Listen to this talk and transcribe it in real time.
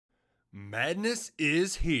Madness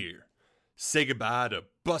is here. Say goodbye to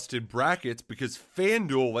busted brackets because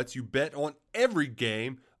FanDuel lets you bet on every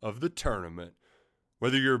game of the tournament.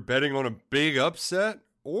 Whether you're betting on a big upset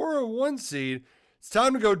or a one seed, it's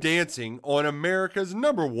time to go dancing on America's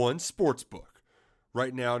 #1 sportsbook.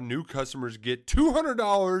 Right now, new customers get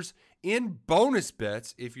 $200 in bonus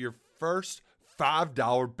bets if your first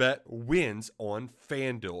 $5 bet wins on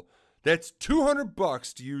FanDuel. That's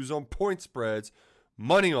 $200 to use on point spreads,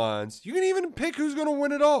 money lines. You can even pick who's going to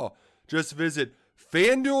win it all. Just visit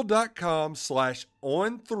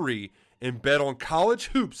FanDuel.com/on3 and bet on college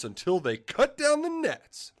hoops until they cut down the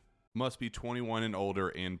nets. Must be 21 and older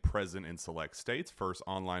and present in select states. First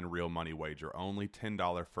online real money wager only.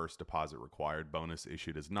 $10 first deposit required. Bonus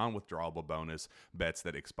issued as non-withdrawable bonus. Bets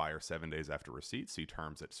that expire 7 days after receipt. See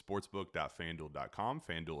terms at sportsbook.fanduel.com.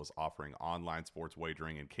 FanDuel is offering online sports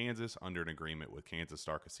wagering in Kansas under an agreement with Kansas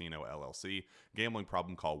Star Casino, LLC. Gambling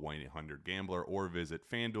problem? Call 1-800-GAMBLER or visit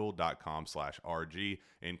fanduel.com/RG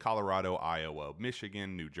in Colorado, Iowa,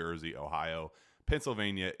 Michigan, New Jersey, Ohio,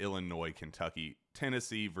 Pennsylvania, Illinois, Kentucky,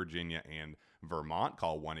 Tennessee, Virginia, and Vermont.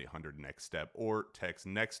 Call 1-800-NEXT-STEP or text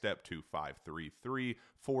NEXT-STEP to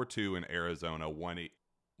 53342 in Arizona,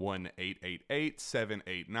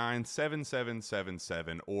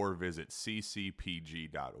 1-888-789-7777 or visit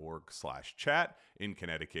ccpg.org/chat. In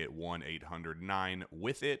Connecticut,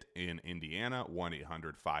 1-800-9-WITH-IT. In Indiana,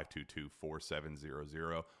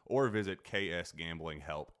 1-800-522-4700 or visit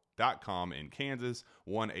ksgamblinghelp.com. In Kansas,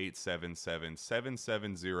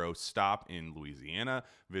 1-877-770-STOP in Louisiana.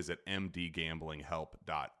 Visit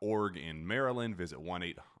mdgamblinghelp.org in Maryland. Visit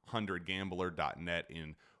 1-800-gambler.net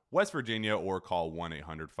in West Virginia or call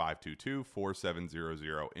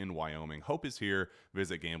 1-800-522-4700 in Wyoming. Hope is here.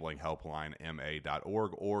 Visit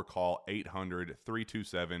gamblinghelplinema.org or call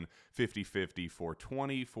 800-327-5050 for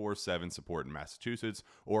 24/7 support in Massachusetts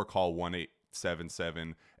or call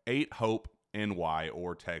 1-877-8-HOPE NY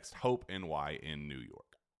or text Hope NY in New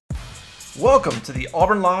York. Welcome to the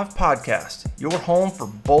Auburn Live Podcast, your home for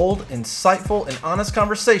bold, insightful, and honest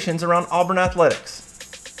conversations around Auburn athletics.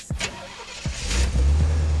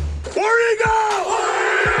 Where you go?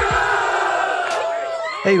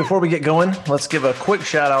 Hey, before we get going, let's give a quick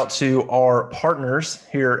shout out to our partners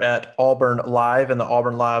here at Auburn Live and the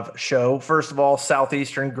Auburn Live Show. First of all,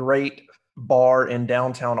 Southeastern, great bar in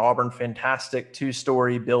downtown Auburn, fantastic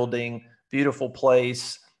 2-story building. Beautiful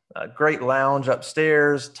place, great lounge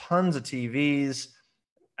upstairs, tons of TVs,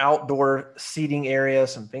 outdoor seating area,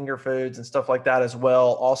 some finger foods and stuff like that as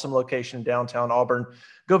well. Awesome location in downtown Auburn.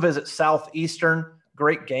 Go visit Southeastern,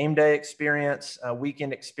 great game day experience,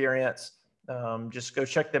 weekend experience. Just go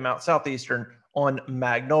check them out, Southeastern on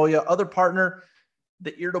Magnolia. Other partner,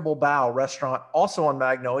 the Irritable Bow Restaurant, also on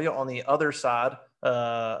Magnolia on the other side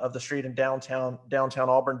of the street in downtown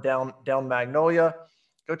Auburn, down Magnolia.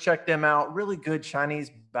 Go check them out. Really good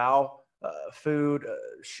Chinese bao food,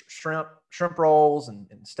 shrimp rolls and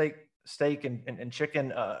steak and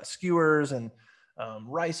chicken skewers and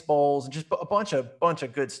rice bowls and just a bunch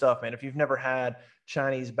of good stuff, man. If you've never had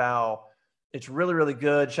Chinese bao, it's really, really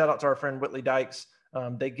good. Shout out to our friend Whitley Dykes.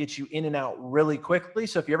 They get you in and out really quickly.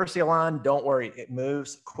 So if you ever see a line, don't worry. It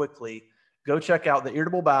moves quickly. Go check out the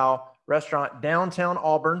Irritable Bow Restaurant, downtown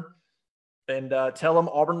Auburn, and tell them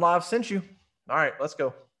Auburn Live sent you. All right, let's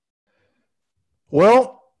go.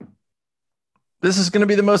 Well, this is going to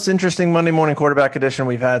be the most interesting Monday morning quarterback edition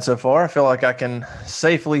we've had so far. I feel like I can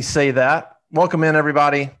safely say that. Welcome in,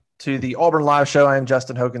 everybody, to the Auburn Live Show. I am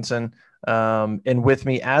Justin Hokanson, and with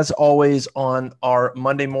me, as always, on our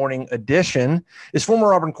Monday morning edition is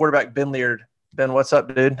former Auburn quarterback Ben Leard. Ben, what's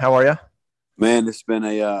up, dude? How are you? Man, it's been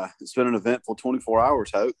an eventful 24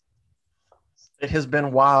 hours, Hope. It has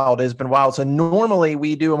been wild. It has been wild. So normally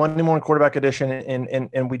we do a Monday morning quarterback edition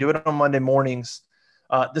and we do it on Monday mornings.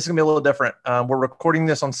 This is going to be a little different. We're recording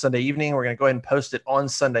this on Sunday evening. We're going to go ahead and post it on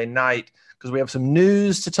Sunday night because we have some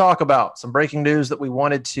news to talk about, some breaking news that we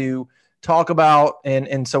wanted to talk about.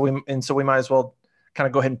 And so we might as well kind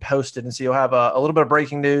of go ahead and post it. And so you'll have a little bit of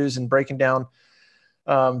breaking news and breaking down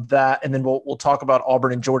that. And then we'll talk about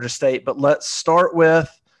Auburn and Georgia State. But let's start with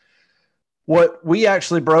what we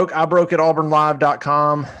actually broke. I broke at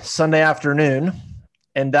auburnlive.com Sunday afternoon,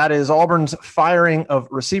 and that is Auburn's firing of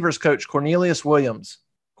receivers coach Cornelius Williams.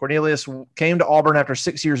 Cornelius came to Auburn after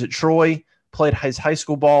 6 years at Troy, played his high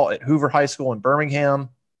school ball at Hoover High School in Birmingham,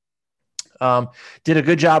 did a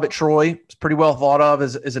good job at Troy, was pretty well thought of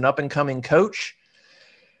as an up-and-coming coach.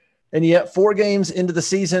 And yet 4 games into the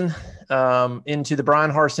season, into the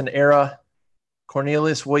Brian Harsin era,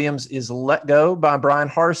 Cornelius Williams is let go by Brian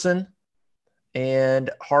Harsin, and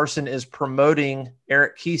Harsin is promoting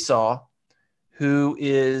Eric Keesaw, who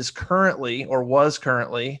is currently or was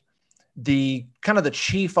currently the kind of the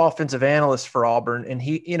chief offensive analyst for Auburn. And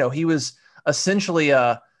he was essentially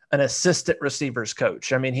an assistant receivers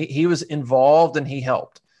coach. I mean, he was involved and he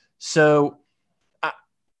helped. So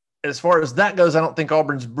as far as that goes, I don't think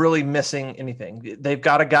Auburn's really missing anything. They've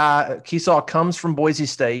got a guy, Keesaw comes from Boise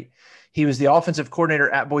State. He was the offensive coordinator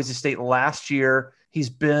at Boise State last year. He's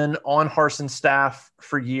been on Harson's staff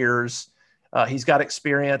for years. He's got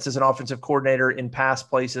experience as an offensive coordinator in past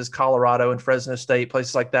places, Colorado and Fresno State,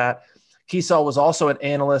 places like that. Keesaw was also an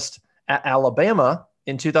analyst at Alabama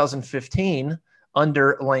in 2015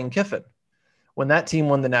 under Lane Kiffin when that team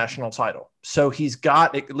won the national title. So he's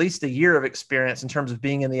got at least a year of experience in terms of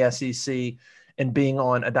being in the SEC and being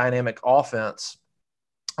on a dynamic offense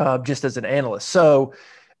just as an analyst. So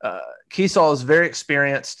Keesaw is very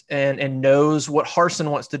experienced and knows what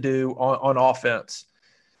Harsin wants to do on offense.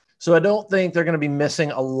 So I don't think they're going to be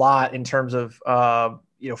missing a lot in terms of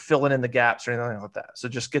filling in the gaps or anything like that. So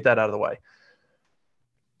just get that out of the way.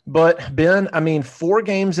 But Ben, I mean, 4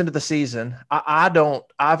 games into the season,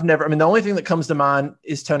 the only thing that comes to mind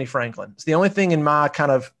is Tony Franklin. It's the only thing in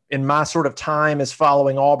my sort of time as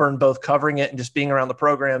following Auburn, both covering it and just being around the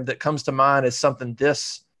program, that comes to mind is something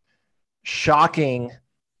this shocking.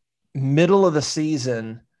 Middle of the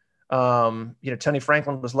season, Tony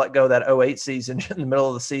Franklin was let go that 2008 season in the middle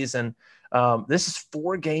of the season. This is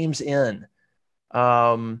 4 games in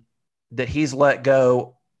that he's let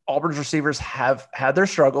go. Auburn's receivers have had their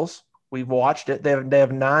struggles. We've watched it. They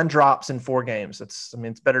have 9 drops in 4 games. It's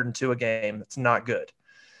better than 2 a game. That's not good.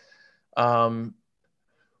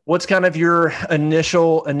 What's kind of your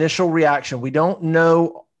initial reaction? We don't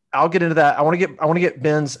know. I'll get into that. I want to get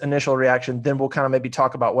Ben's initial reaction. Then we'll kind of maybe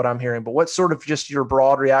talk about what I'm hearing. But what's sort of just your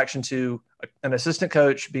broad reaction to an assistant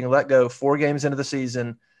coach being let go 4 games into the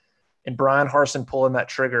season and Brian Harsin pulling that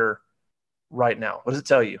trigger right now? What does it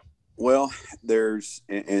tell you? Well, there's,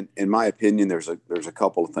 in my opinion, there's a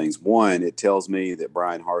couple of things. One, it tells me that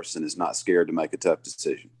Brian Harsin is not scared to make a tough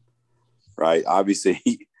decision, right? Obviously,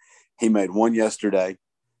 he made one yesterday.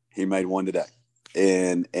 He made one today.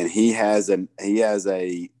 And he has a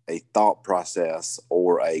thought process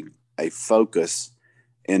or a focus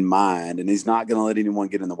in mind, and he's not going to let anyone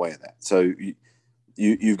get in the way of that. So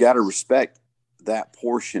you've got to respect that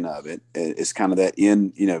portion of it. It's kind of that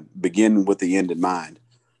end, begin with the end in mind.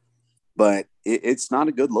 But it's not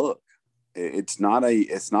a good look. It's not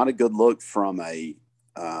a good look from as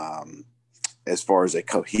far as a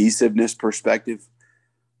cohesiveness perspective.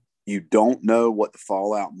 You don't know what the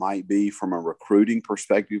fallout might be from a recruiting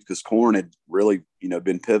perspective, because Corn had really,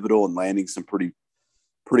 been pivotal in landing some pretty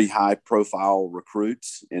high profile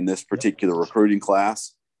recruits in this particular recruiting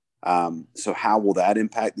class. So how will that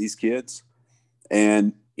impact these kids?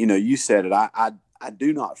 And, you said it, I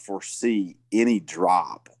do not foresee any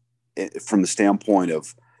drop from the standpoint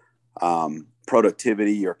of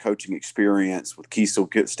productivity or coaching experience with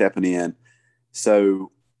Kiesel stepping in.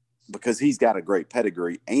 So, because he's got a great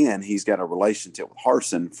pedigree and he's got a relationship with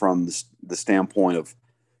Harsin from the standpoint of,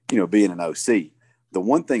 being an OC. The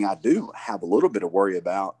one thing I do have a little bit of worry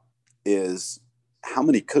about is how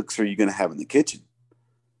many cooks are you going to have in the kitchen?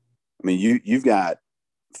 I mean, you've got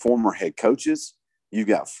former head coaches, you've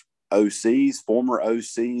got OCs, former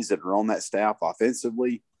OCs that are on that staff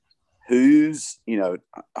offensively.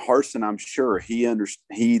 Harsin, I'm sure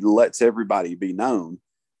he lets everybody be known.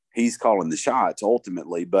 He's calling the shots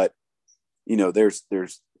ultimately, but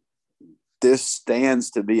this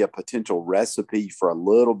stands to be a potential recipe for a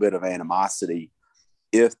little bit of animosity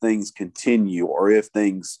if things continue or if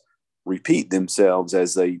things repeat themselves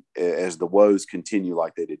as the woes continue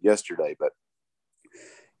like they did yesterday. But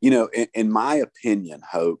in my opinion,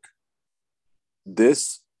 Hoke,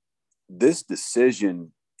 this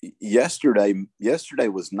decision yesterday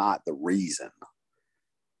was not the reason.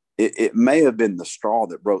 It may have been the straw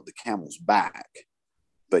that broke the camel's back,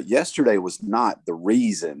 but yesterday was not the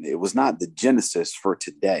reason. It was not the genesis for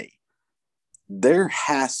today. There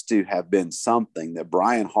has to have been something that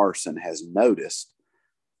Brian Harsin has noticed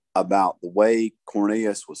about the way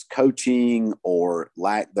Cornelius was coaching or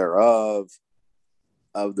lack thereof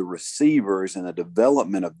of the receivers and the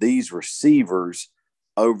development of these receivers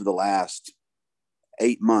over the last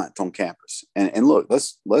 8 months on campus. And look,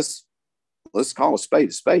 let's call a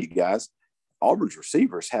spade, guys. Auburn's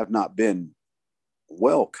receivers have not been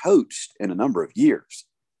well coached in a number of years.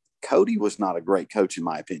 Cody was not a great coach, in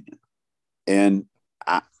my opinion. And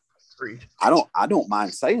I don't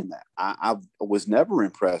mind saying that. I was never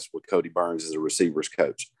impressed with Cody Burns as a receivers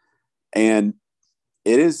coach. And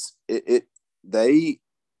they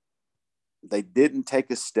didn't take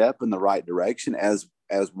a step in the right direction as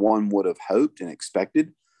as one would have hoped and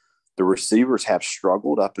expected. The receivers have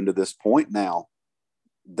struggled up until this point. Now,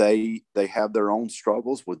 they have their own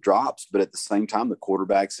struggles with drops, but at the same time, the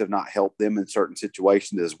quarterbacks have not helped them in certain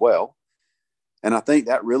situations as well. And I think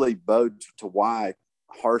that really bodes to why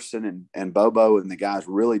Harsin and Bobo and the guys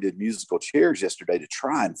really did musical chairs yesterday to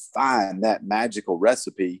try and find that magical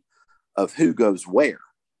recipe of who goes where.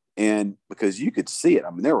 And because you could see it,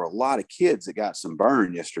 I mean, there were a lot of kids that got some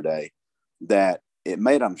burn yesterday that it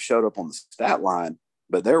made them showed up on the stat line,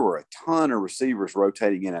 but there were a ton of receivers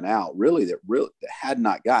rotating in and out that had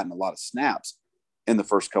not gotten a lot of snaps in the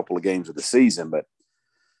first couple of games of the season. But,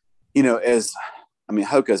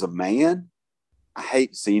 Hoke, as a man, I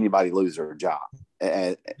hate to see anybody lose their job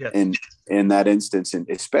in that instance, and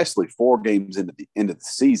especially 4 games into the end of the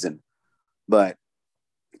season. But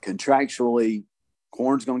contractually,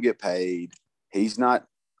 Corn's going to get paid. He's not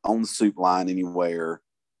on the soup line anywhere.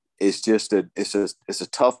 It's a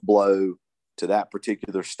tough blow to that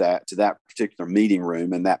particular to that particular meeting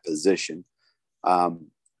room and that position.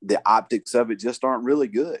 The optics of it just aren't really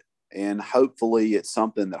good. And hopefully it's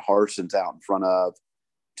something that Harsin's out in front of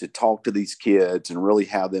to talk to these kids and really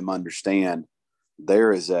have them understand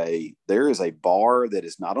there is a bar that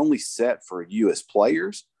is not only set for you as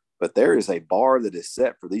players, but there is a bar that is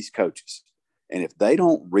set for these coaches. And if they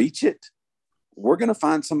don't reach it, we're going to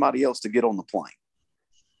find somebody else to get on the plane.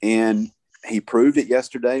 And he proved it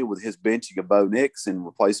yesterday with his benching of Bo Nix in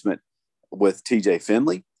replacement with TJ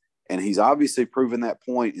Finley. And he's obviously proven that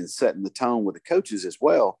point in setting the tone with the coaches as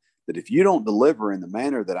well, that if you don't deliver in the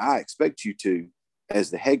manner that I expect you to as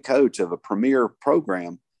the head coach of a premier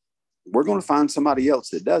program, we're going to find somebody else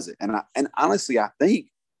that does it. And honestly, I think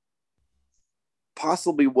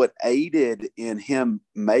possibly what aided in him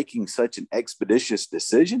making such an expeditious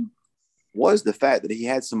decision was the fact that he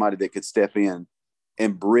had somebody that could step in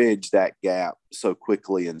and bridge that gap so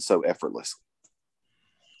quickly and so effortlessly.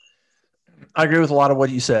 I agree with a lot of what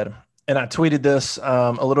you said. And I tweeted this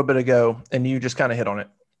a little bit ago, and you just kind of hit on it.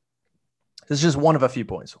 This is just one of a few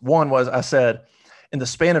points. One was I said, in the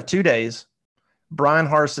span of 2 days, Brian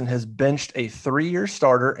Harsin has benched a 3-year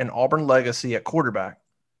starter in Auburn legacy at quarterback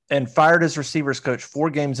and fired his receivers coach 4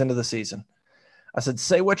 games into the season. I said,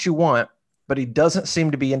 say what you want, but he doesn't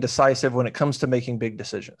seem to be indecisive when it comes to making big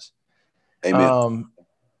decisions. Amen.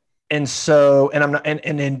 And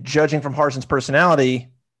judging from Harsin's personality,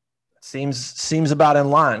 seems about in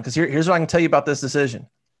line. Because here's what I can tell you about this decision.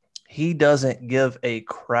 He doesn't give a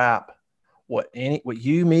crap what any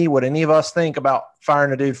of us think about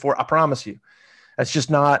firing a dude for. I promise you. That's just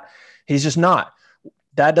not, he's just not.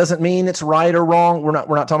 That doesn't mean it's right or wrong. We're not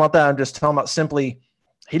talking about that. I'm just talking about simply,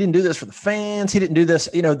 he didn't do this for the fans. He didn't do this,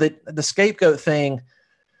 the scapegoat thing,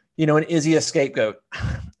 and is he a scapegoat?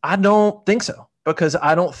 I don't think so, because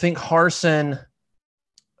I don't think Harsin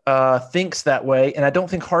thinks that way. And I don't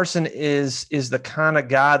think Harsin is the kind of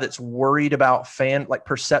guy that's worried about fan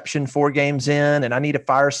perception 4 games in, and I need to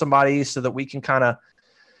fire somebody so that we can kind of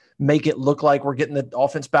make it look like we're getting the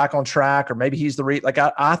offense back on track, or maybe he's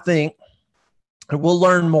I think we'll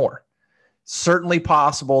learn more. Certainly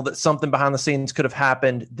possible that something behind the scenes could have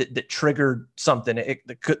happened that triggered something.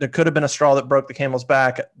 There could have been a straw that broke the camel's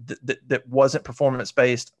back that wasn't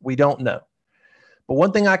performance-based. We don't know. But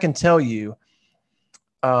one thing I can tell you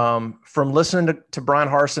from listening to Brian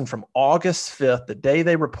Harsin from August 5th, the day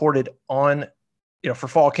they reported on, for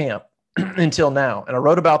fall camp until now, and I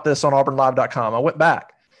wrote about this on auburnlive.com. I went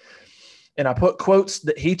back and I put quotes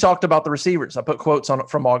that he talked about the receivers. I put quotes on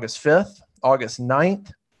from August 5th, August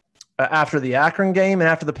 9th, after the Akron game and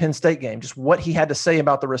after the Penn State game, just what he had to say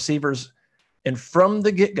about the receivers. And from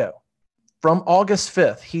the get-go, from August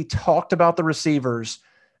 5th, he talked about the receivers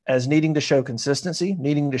as needing to show consistency,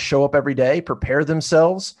 needing to show up every day, prepare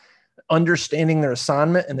themselves, understanding their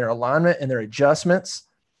assignment and their alignment and their adjustments.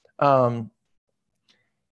 And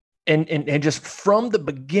just from the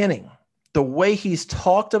beginning, the way he's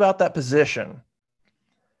talked about that position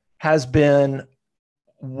has been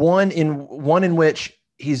one in which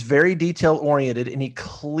he's very detail oriented and he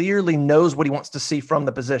clearly knows what he wants to see from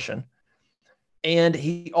the position. And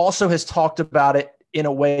he also has talked about it in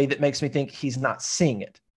a way that makes me think he's not seeing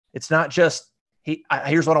it. It's not just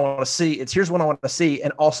here's what I want to see. It's here's what I want to see.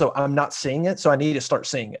 And also I'm not seeing it. So I need to start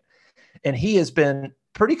seeing it. And he has been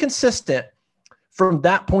pretty consistent from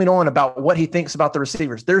that point on about what he thinks about the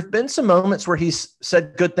receivers. There's been some moments where he's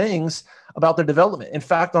said good things about their development. In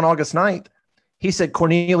fact, on August 9th, he said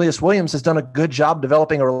Cornelius Williams has done a good job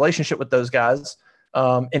developing a relationship with those guys.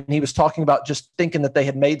 And he was talking about just thinking that they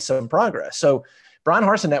had made some progress. So Brian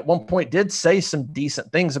Harsin at one point did say some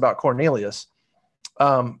decent things about Cornelius.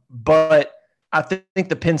 But I think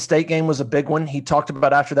the Penn State game was a big one. He talked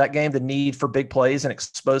about after that game the need for big plays and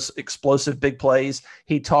explosive big plays.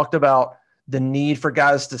 He talked about the need for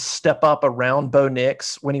guys to step up around Bo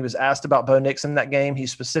Nix. When he was asked about Bo Nix in that game, he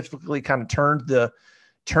specifically kind of turned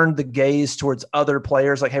the gaze towards other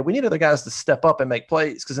players, like, hey, we need other guys to step up and make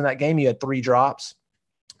plays, because in that game you had 3 drops.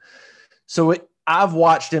 So I've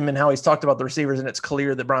watched him and how he's talked about the receivers, and it's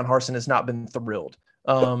clear that Brian Harsin has not been thrilled.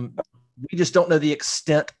 We just don't know the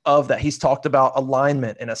extent of that. He's talked about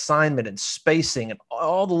alignment and assignment and spacing and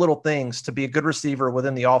all the little things to be a good receiver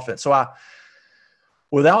within the offense. So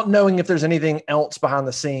without knowing if there's anything else behind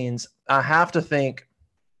the scenes, I have to think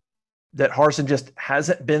that Harsin just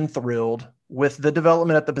hasn't been thrilled with the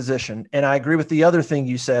development at the position. And I agree with the other thing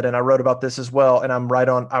you said, and I wrote about this as well, and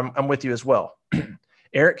I'm with you as well.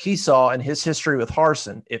 Eric Keesaw and his history with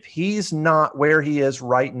Harsin, if he's not where he is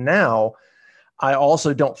right now, I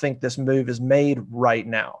also don't think this move is made right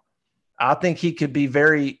now. I think he could be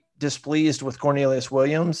very displeased with Cornelius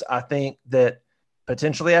Williams. I think that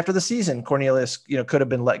potentially after the season, Cornelius, could have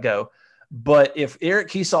been let go. But if Eric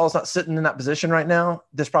Keesaw is not sitting in that position right now,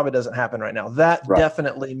 this probably doesn't happen right now. That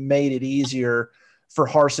definitely made it easier for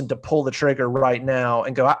Harsin to pull the trigger right now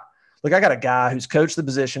and go, look, I got a guy who's coached the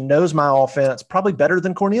position, knows my offense probably better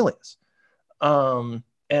than Cornelius. And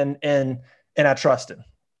I trust him.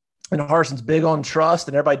 And Harsin's big on trust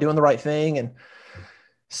and everybody doing the right thing. And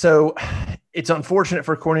so it's unfortunate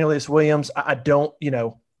for Cornelius Williams. I don't,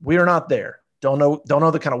 we are not there. Don't know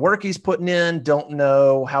the kind of work he's putting in. Don't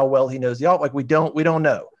know how well he knows the offense. Like we don't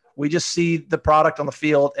know. We just see the product on the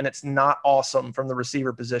field, and it's not awesome from the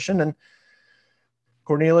receiver position. And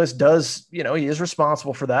Cornelius does, he is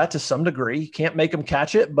responsible for that to some degree. You can't make him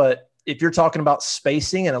catch it, but if you're talking about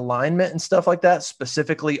spacing and alignment and stuff like that,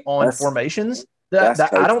 specifically on formations, I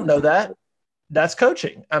don't know that. That's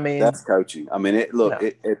coaching. I mean, that's coaching. I mean,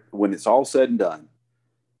 when it's all said and done,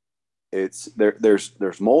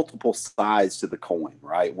 there's multiple sides to the coin,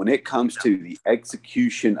 right? When it comes to the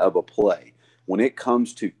execution of a play, when it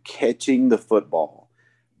comes to catching the football,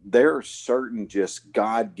 there are certain just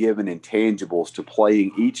God-given intangibles to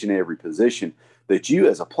playing each and every position that you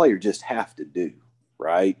as a player just have to do,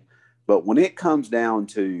 right? But when it comes down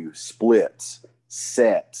to splits,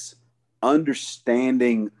 sets,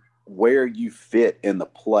 understanding where you fit in the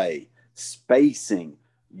play, spacing,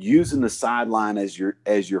 using the sideline as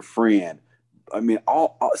your friend. I mean,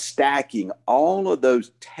 all stacking, all of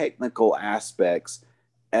those technical aspects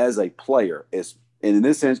as a player is, and in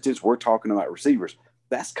this instance, we're talking about receivers.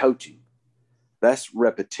 That's coaching. That's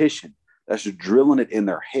repetition. That's just drilling it in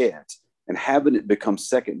their heads and having it become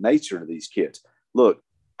second nature to these kids. Look,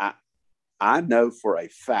 I know for a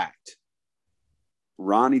fact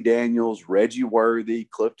Ronnie Daniels, Reggie Worthy,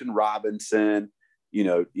 Clifton Robinson,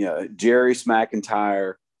 Jerry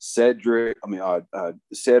McIntyre, Ced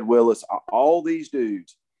Willis, all these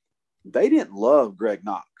dudes, they didn't love Greg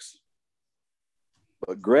Knox.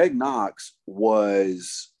 But Greg Knox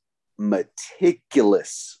was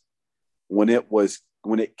meticulous when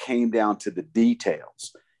it came down to the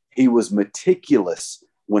details. He was meticulous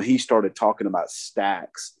when he started talking about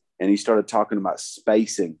stacks and he started talking about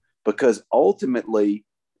spacing, because ultimately,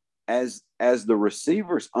 as the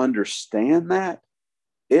receivers understand that,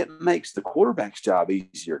 it makes the quarterback's job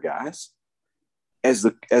easier, guys. As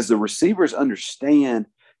the receivers understand,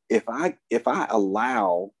 if I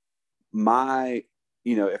allow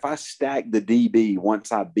if I stack the DB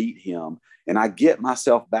once I beat him and I get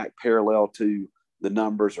myself back parallel to the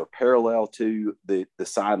numbers or parallel to the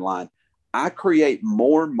sideline, I create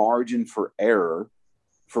more margin for error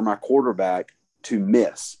for my quarterback to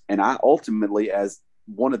miss. And I ultimately, as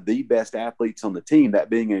one of the best athletes on the team, that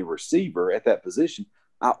being a receiver at that position,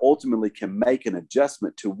 I ultimately can make an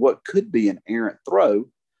adjustment to what could be an errant throw,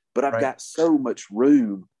 but I've got so much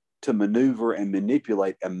room to maneuver and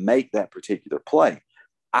manipulate and make that particular play.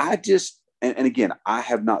 And again, I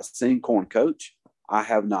have not seen Corn coach. I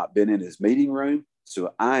have not been in his meeting room.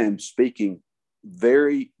 So I am speaking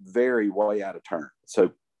very, very way out of turn.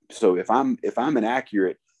 So if I'm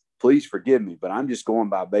inaccurate, please forgive me, but I'm just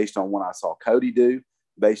going based on what I saw Cody do,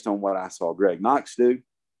 based on what I saw Greg Knox do.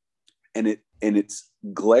 And it's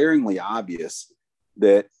glaringly obvious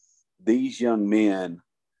that these young men,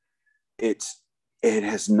 it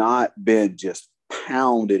has not been just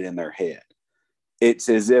pounded in their head. It's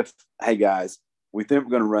as if, hey guys, we think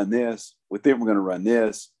we're going to run this. We think we're going to run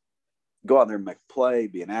this. Go out there and make a play,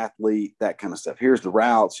 be an athlete, that kind of stuff. Here's the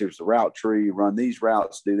routes. Here's the route tree. Run these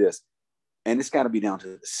routes, do this. And it's got to be down to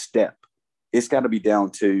the step. It's got to be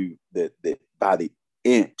down to by the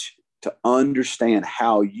inch to understand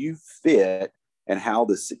how you fit and how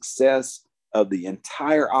the success of the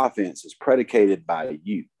entire offense is predicated by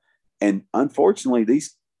you. And unfortunately,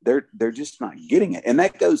 they're just not getting it. And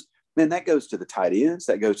that goes to the tight ends,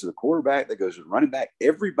 that goes to the quarterback, that goes to the running back,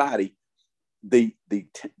 everybody. The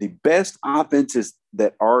best offenses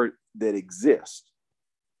that exist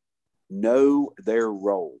know their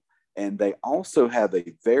role. And they also have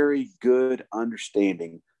a very good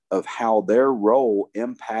understanding of how their role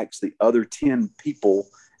impacts the other 10 people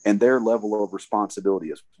and their level of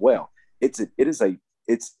responsibility as well. It's a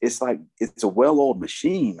well-oiled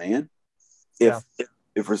machine, man. If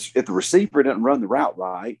the receiver doesn't run the route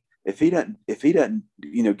right, if he doesn't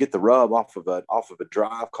get the rub off of a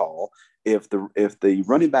drive call, if the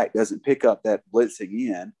running back doesn't pick up that blitzing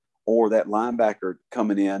in or that linebacker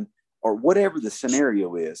coming in or whatever the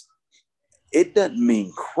scenario is, it doesn't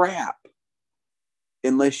mean crap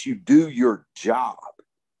unless you do your job.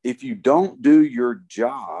 If you don't do your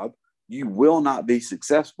job, you will not be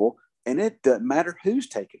successful. And it doesn't matter who's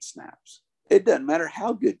taking snaps. It doesn't matter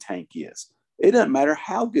how good Tank is. It doesn't matter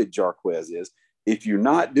how good Jarquez is. If you're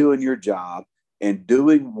not doing your job and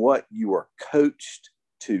doing what you are coached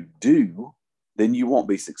to do, then you won't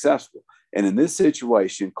be successful. And in this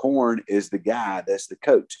situation, Corn is the guy that's the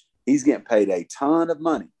coach. He's getting paid a ton of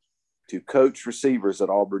money to coach receivers at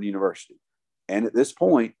Auburn University. And at this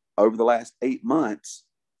point, over the last 8 months,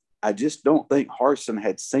 I just don't think Harsin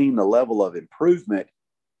had seen the level of improvement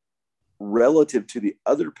relative to the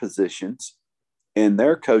other positions in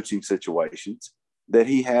their coaching situations that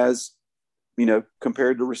he has,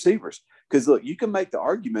 compared to receivers. Because look, you can make the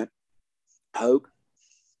argument, Hope,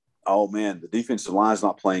 oh man, the defensive line's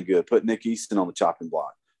not playing good. Put Nick Easton on the chopping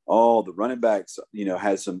block. Oh, the running backs,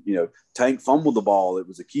 had some, Tank fumbled the ball. It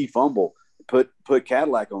was a key fumble. Put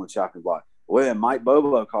Cadillac on the chopping block. Well, Mike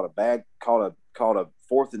Bobo caught a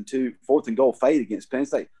fourth and goal fade against Penn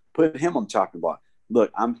State. Put him on the chopping block.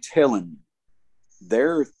 Look, I'm telling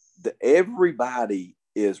you, everybody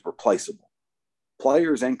is replaceable.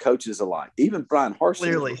 Players and coaches alike. Even Brian Harsin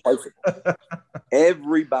is replaceable.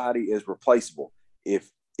 Everybody is replaceable.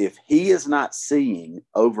 If he is not seeing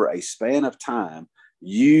over a span of time,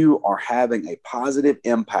 you are having a positive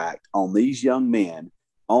impact on these young men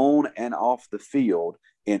on and off the field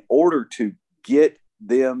in order to get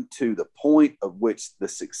them to the point of which the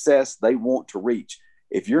success they want to reach.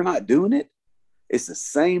 If you're not doing it, it's the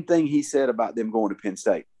same thing he said about them going to Penn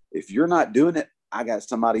State. If you're not doing it, I got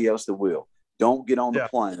somebody else that will. Don't get on the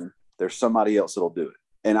plane. There's somebody else that'll do it.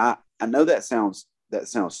 And I know that sounds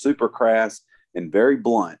super crass and very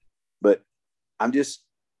blunt, but I'm just,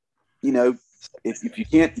 if you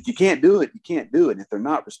can't do it, you can't do it. And if they're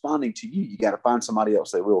not responding to you, you got to find somebody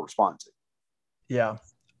else they will respond to. Yeah.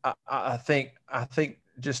 I think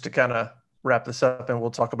just to kind of wrap this up and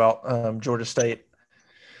we'll talk about Georgia State,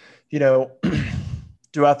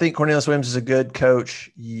 do I think Cornelius Williams is a good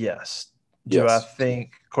coach? Yes. Do I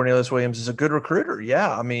think Cornelius Williams is a good recruiter?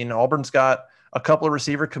 Yeah. I mean, Auburn's got a couple of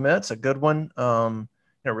receiver commits, a good one,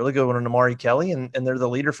 really good one in Amari Kelly, and they're the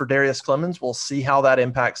leader for Darius Clemens. We'll see how that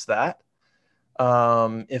impacts that.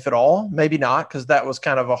 If at all, maybe not, because that was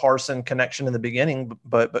kind of a Harsin connection in the beginning,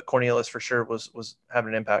 but Cornelius for sure was having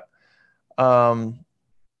an impact. But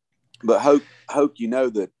Hope,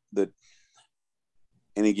 that,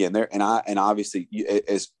 and again, obviously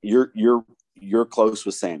you're close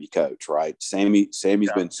with Sammy, coach, right?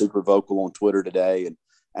 Sammy's been super vocal on Twitter today,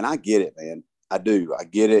 and I get it, man. I do. I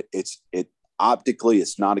get it. Optically,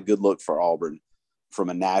 it's not a good look for Auburn from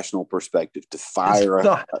a national perspective to fire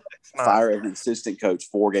an assistant coach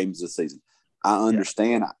 4 games this season. I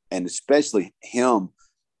understand, and especially him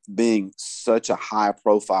being such a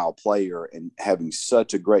high-profile player and having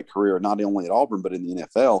such a great career, not only at Auburn but in the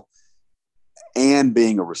NFL, and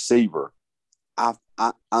being a receiver. I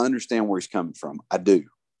understand where he's coming from. I do,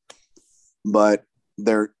 but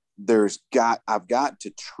I've got to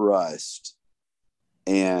trust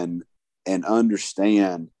and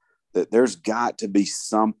understand that there's got to be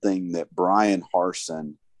something that Brian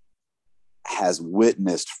Harsin has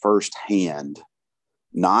witnessed firsthand,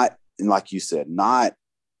 not, like you said, not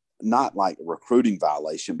like a recruiting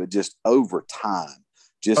violation, but just over time.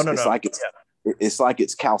 It's like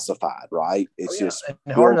it's calcified, right? It's just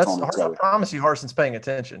and I promise you, Harsin's paying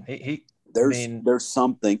attention. There's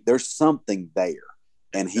something there,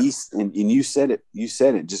 and and you said it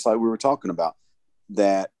just like we were talking about,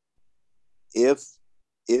 that if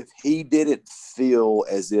he didn't feel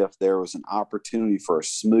as if there was an opportunity for a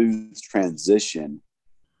smooth transition,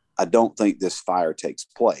 I don't think this fire takes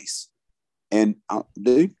place. And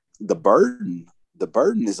dude, the burden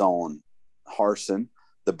is on Harsin.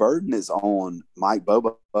 The burden is on Mike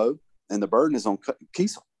Bobo, and the burden is on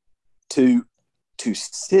Kiesel to to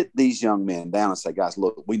sit these young men down and say, guys,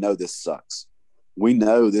 look, we know this sucks. We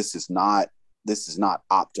know this is not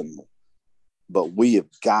optimal, but we have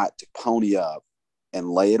got to pony up and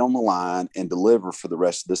lay it on the line and deliver for the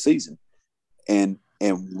rest of the season. And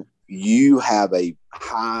you have a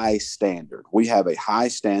high standard. We have a high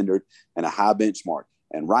standard and a high benchmark.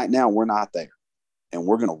 And right now we're not there. And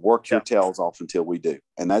we're going to work your tails off until we do.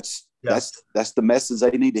 And that's the message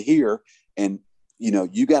they need to hear. And,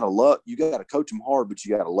 you got to coach them hard, but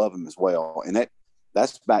you got to love them as well. And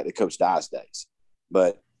that's back to Coach Dye's days.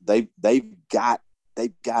 But they've got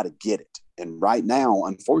to get it. And right now,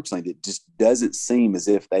 unfortunately, it just doesn't seem as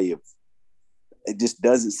if they have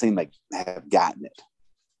gotten it.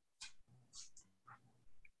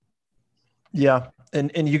 Yeah.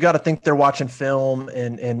 And you got to think they're watching film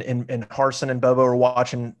and Harsin and Bobo are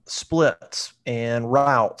watching splits and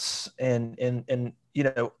routes. And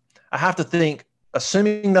I have to think,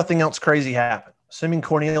 assuming nothing else crazy happened, assuming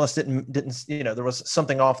Cornelius didn't, there was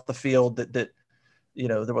something off the field that there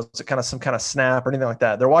was some kind of snap or anything like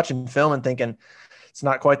that. They're watching film and thinking it's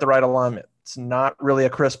not quite the right alignment. It's not really a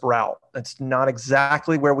crisp route. It's not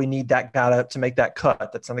exactly where we need that guy to make that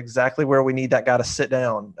cut. That's not exactly where we need that guy to sit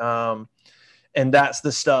down. And that's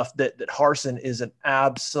the stuff that Harsin is an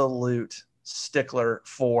absolute stickler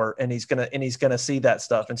for, and he's gonna see that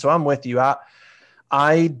stuff. And so I'm with you.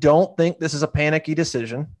 I don't think this is a panicky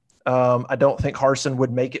decision. I don't think Harsin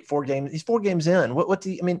would make it 4 games. He's 4 games in.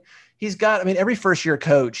 Every first year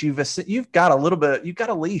coach, you've got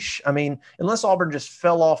a leash. Unless Auburn just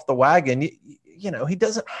fell off the wagon, he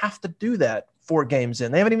doesn't have to do that 4 games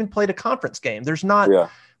in. They haven't even played a conference game.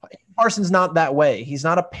 Harsin's not that way. He's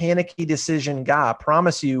not a panicky decision guy. I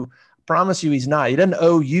promise you he's not. He doesn't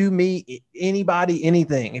owe you, me, anybody,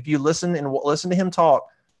 anything. If you listen to him talk,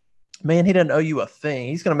 man, he doesn't owe you a thing.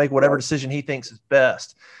 He's going to make whatever decision he thinks is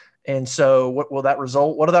best. And so what will that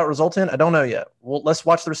result? What did that result in? I don't know yet. Well, let's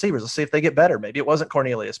watch the receivers. Let's see if they get better. Maybe it wasn't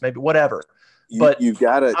Cornelius, maybe whatever. I'm going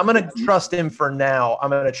to trust him for now. I'm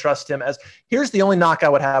going to trust him here's the only knock I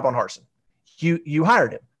would have on Harsin. You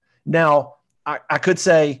hired him. Now I could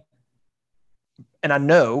say, and I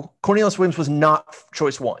know Cornelius Williams was not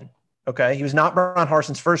choice 1. Okay. He was not Brian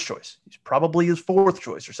Harsin's first choice. He's probably his 4th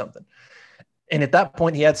choice or something. And at that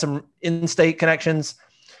point he had some in-state connections,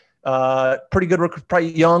 pretty good,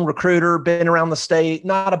 probably young recruiter, been around the state,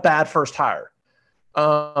 not a bad first hire.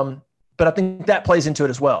 But I think that plays into it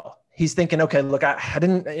as well. He's thinking, okay, look, I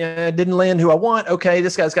didn't land who I want. Okay.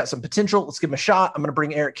 This guy's got some potential. Let's give him a shot. I'm going to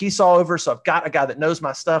bring Eric Keesaw over. So I've got a guy that knows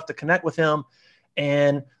my stuff to connect with him.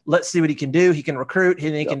 And let's see what he can do. He can recruit.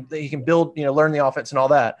 He can build, learn the offense and all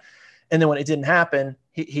that. And then when it didn't happen,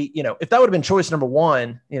 he if that would have been choice number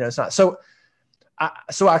 1, it's not. So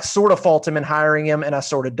I sort of fault him in hiring him, and I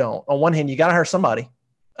sort of don't. On one hand, you got to hire somebody,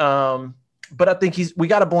 but I think we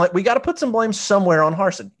got to put some blame somewhere on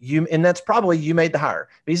Harsin. And that's probably you made the hire.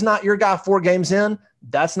 If he's not your guy 4 games in,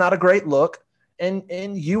 that's not a great look. And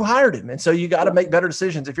you hired him, and so you got to make better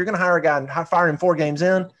decisions. If you're going to hire a guy and fire him 4 games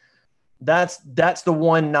in, that's the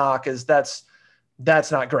one knock is that's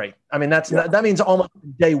not great. That means almost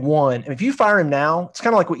day 1. And if you fire him now, it's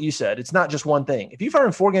kind of like what you said. It's not just one thing. If you fire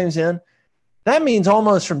him 4 games in, that means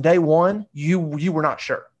almost from day 1, you were not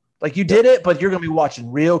sure. Like you did it, but you're going to be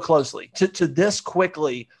watching real closely. To this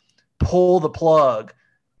quickly pull the plug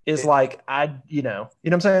is you know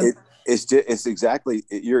what I'm saying?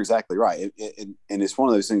 You're exactly right. And it's one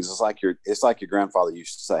of those things. It's like your grandfather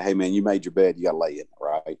used to say, "Hey man, you made your bed, you got to lay in it,"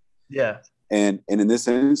 right? Yeah. And in this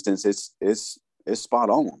instance, it's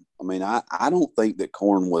spot on. I don't think that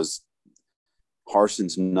Corn was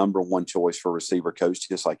Harsin's number 1 choice for receiver coach,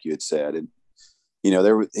 just like you had said. And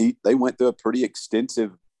they went through a pretty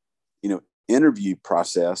extensive, interview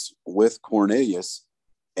process with Cornelius,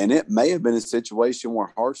 and it may have been a situation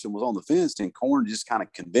where Harsin was on the fence and Corn just kind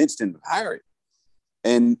of convinced him to hire him.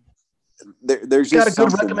 And there's just got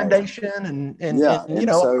a good recommendation, and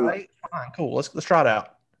right? Fine, cool. Let's try it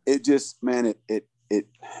out. It just, man,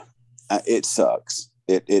 it sucks.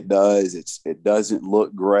 It does. It doesn't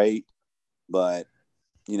look great, but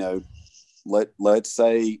let's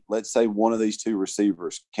say one of these 2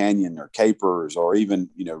 receivers, Canyon or Capers, or even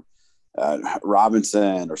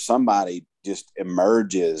Robinson or somebody just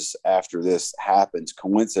emerges after this happens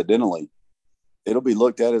coincidentally, it'll be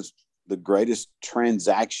looked at as the greatest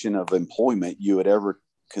transaction of employment you would ever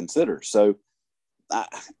consider. So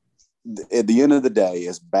at the end of the day,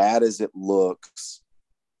 as bad as it looks,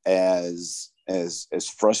 as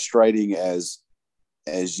frustrating as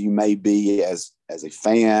you may be as a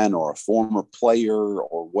fan or a former player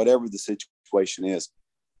or whatever the situation is,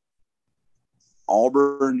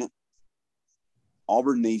 Auburn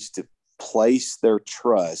needs to place their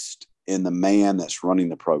trust in the man that's running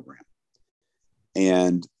the program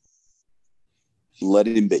and let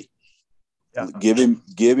him be. Yeah. Give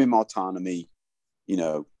him autonomy.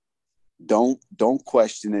 Don't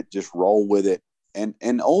question it. Just roll with it.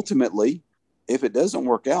 And ultimately, if it doesn't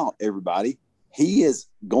work out, everybody, he is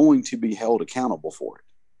going to be held accountable for it.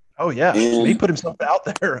 Oh yeah, and he put himself out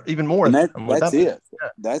there even more. And that's it.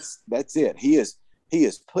 Yeah. That's it. He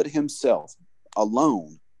has put himself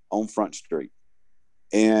alone on Front Street,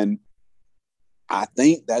 and I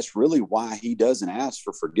think that's really why he doesn't ask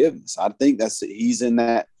for forgiveness. I think he's in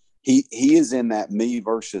that he is in that me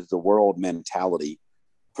versus the world mentality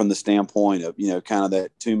from the standpoint of kind of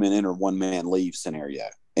that 2-man enter, 1-man leave scenario,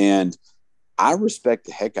 and I respect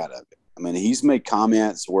the heck out of it. I mean, he's made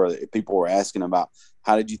comments where people were asking about,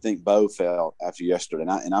 how did you think Bo felt after yesterday?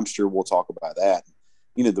 And I'm sure we'll talk about that.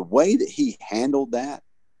 The way that he handled that,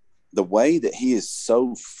 the way that he is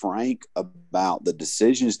so frank about the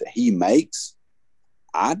decisions that he makes,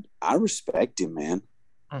 I respect him, man.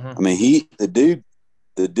 Mm-hmm. I mean, the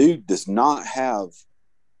dude does not have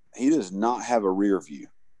a rear view.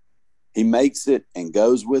 He makes it and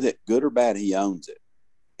goes with it, good or bad. He owns it.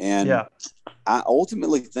 And I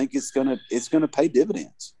ultimately think it's gonna pay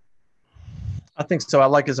dividends. I think so. I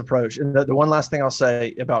like his approach. And the one last thing I'll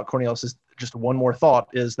say about Cornelius is just one more thought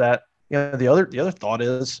is that the other thought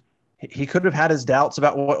is he could have had his doubts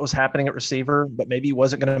about what was happening at receiver, but maybe he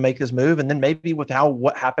wasn't going to make his move. And then maybe with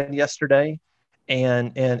what happened yesterday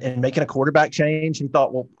and making a quarterback change, he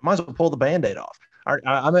thought, well, might as well pull the Band-Aid off.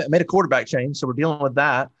 I made a quarterback change, so we're dealing with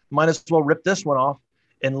that. Might as well rip this one off.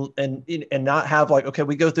 And not have like, okay,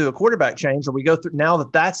 we go through a quarterback change, or we go through, now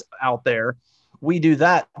that's out there, we do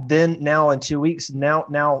that. Then now in 2 weeks, now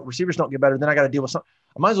receivers don't get better. Then I got to deal with something.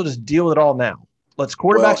 I might as well just deal with it all now. Let's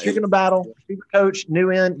quarterbacks, you're going to battle. Receiver coach,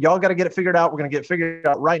 new end, y'all got to get it figured out. We're going to get it figured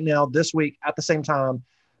out right now, this week, at the same time.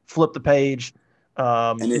 Flip the page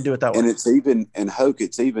and do it that way. And it's even, and Hoke,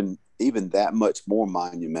 it's even that much more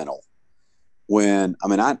monumental. When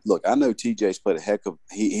I know TJ's played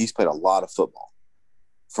he's played a lot of football.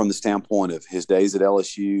 From the standpoint of his days at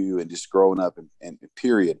LSU and just growing up and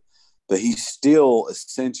period. But he's still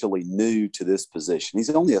essentially new to this position. He's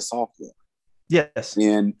only a sophomore. Yes.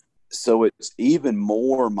 And so it's even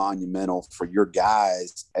more monumental for your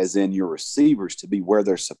guys, as in your receivers, to be where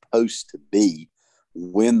they're supposed to be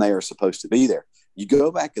when they are supposed to be there. You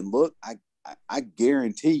go back and look, I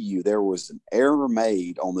guarantee you there was an error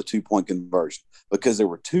made on the 2-point conversion because there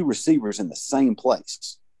were 2 receivers in the same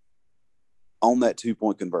place. On that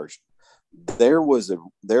 2-point conversion,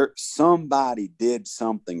 somebody did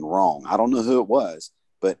something wrong. I don't know who it was,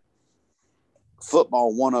 but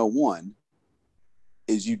football 101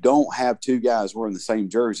 is you don't have 2 guys wearing the same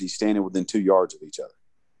jersey standing within 2 yards of each other,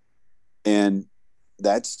 and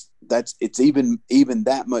it's even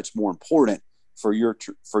that much more important for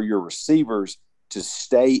your receivers to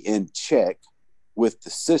stay in check with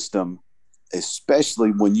the system,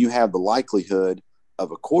 especially when you have the likelihood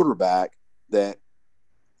of a quarterback that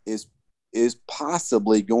is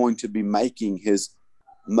possibly going to be making his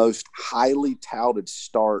most highly touted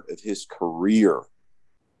start of his career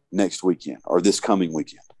next weekend or this coming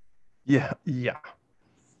weekend. Yeah.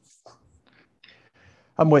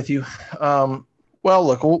 I'm with you. Well,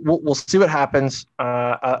 look, we'll see what happens.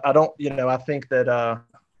 I don't, I think that,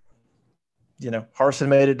 Harsin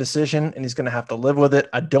made a decision and he's going to have to live with it.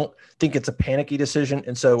 I don't think it's a panicky decision.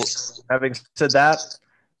 And so having said that,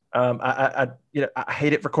 I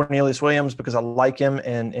hate it for Cornelius Williams because I like him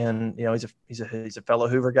and he's a fellow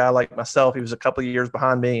Hoover guy like myself. He was a couple of years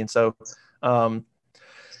behind me, and so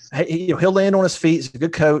he'll land on his feet. He's a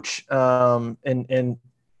good coach, and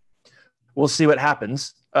we'll see what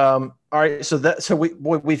happens. All right, so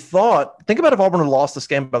we thought. Think about if Auburn had lost this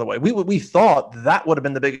game. By the way, we thought that would have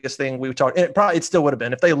been the biggest thing we talked. It still would have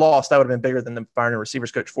been if they lost. That would have been bigger than them firing a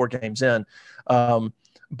receivers coach 4 games in.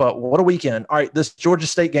 But what a weekend. All right, this Georgia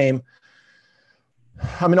State game,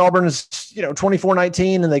 I mean, Auburn is,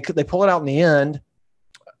 24-19, and they pull it out in the end.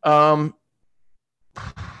 I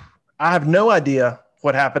have no idea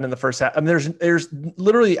what happened in the first half. I mean, there's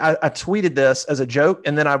literally, I tweeted this as a joke,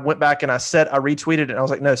 and then I went back and I retweeted it, and I was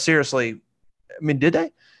like, no, seriously. I mean, did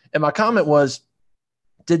they? And my comment was,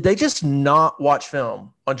 did they just not watch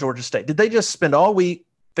film on Georgia State? Did they just spend all week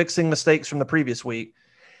fixing mistakes from the previous week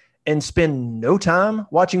and spend no time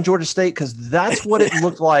watching Georgia State? Because that's what it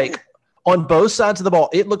looked like on both sides of the ball.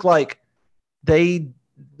 It looked like they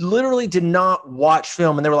literally did not watch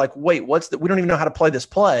film, and they were like, wait, we don't even know how to play this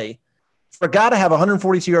play. For a guy to have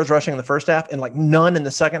 142 yards rushing in the first half and like none in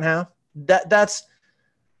the second half, that's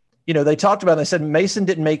they talked about it. They said Mason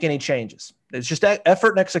didn't make any changes. It's just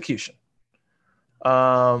effort and execution.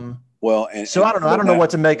 Well, so I don't know. I don't know what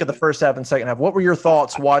to make of the first half and second half. What were your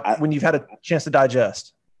thoughts when you've had a chance to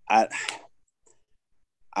digest? I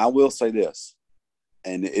will say this,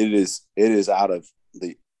 and it is out of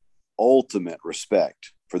the ultimate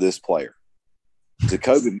respect for this player.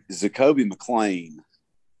 Zacoby McClain,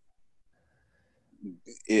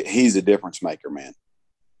 he's a difference maker, man.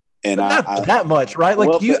 And not that much, right?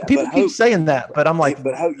 Like people keep saying that, but I'm like,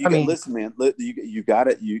 listen, man, you've got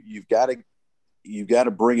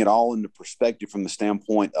to bring it all into perspective from the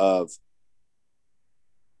standpoint of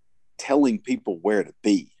telling people where to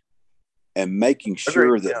be and making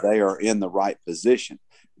sure that they are in the right position.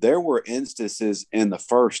 There were instances in the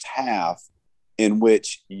first half in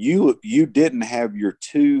which you didn't have your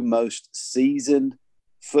two most seasoned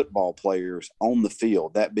football players on the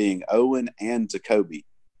field, that being Owen and Zacoby.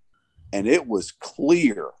 And it was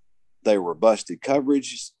clear there were busted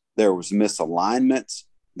coverages. There was misalignments.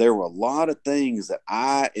 There were a lot of things that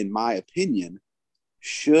in my opinion,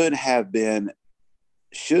 should have been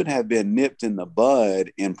nipped in the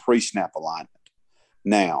bud in pre-snap alignment.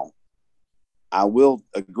 Now, I will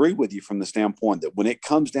agree with you from the standpoint that when it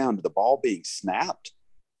comes down to the ball being snapped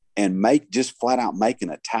and just flat out making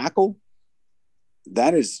a tackle,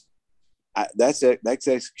 that's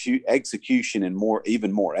execution and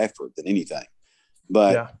even more effort than anything.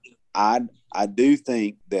 But I do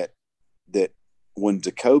think that when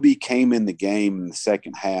Zacoby came in the game in the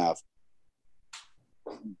second half,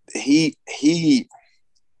 he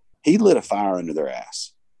lit a fire under their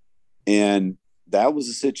ass, and that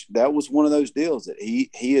was one of those deals that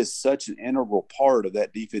he is such an integral part of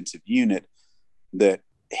that defensive unit that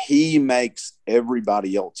he makes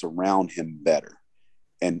everybody else around him better.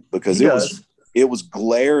 And because it was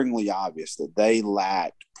glaringly obvious that they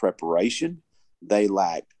lacked preparation, they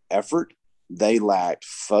lacked effort, they lacked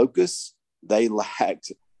focus, they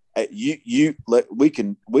lacked. We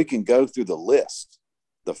can go through the list.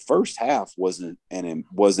 The first half was an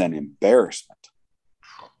embarrassment.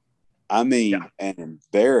 I mean, an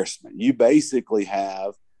embarrassment. You basically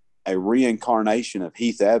have a reincarnation of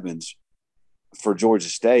Heath Evans for Georgia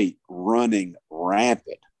State running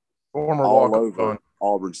rampant all over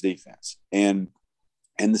Auburn's defense. And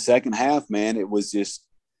in the second half, man, it was just,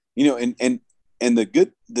 and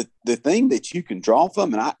the thing that you can draw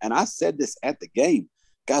from, and I said this at the game,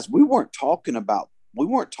 guys, we weren't talking about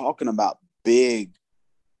big,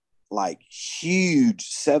 like huge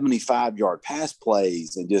 75-yard pass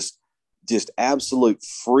plays and just absolute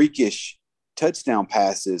freakish touchdown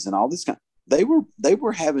passes and all this kind. They were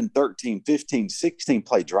having 13, 15, 16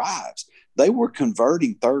 play drives. They were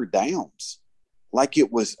converting third downs like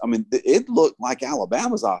it was. I mean, it looked like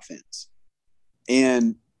Alabama's offense,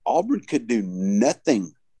 and Auburn could do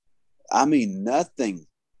nothing. I mean, nothing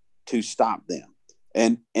to stop them.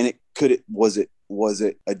 And was it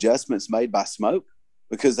adjustments made by Smoke,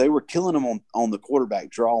 because they were killing them on the quarterback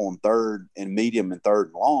draw on third and medium and third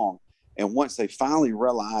and long. And once they finally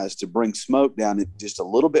realized to bring Smoke down just a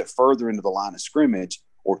little bit further into the line of scrimmage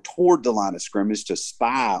or toward the line of scrimmage to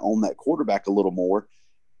spy on that quarterback a little more,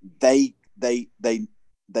 they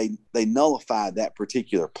nullified that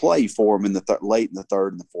particular play for him in the late in the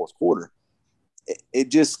third and the fourth quarter.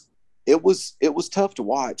 It was tough to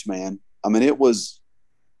watch, man. I mean, it was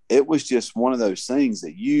just one of those things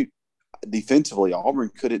that defensively,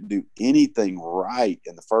 Auburn couldn't do anything right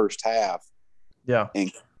in the first half. Yeah.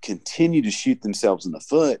 And continue to shoot themselves in the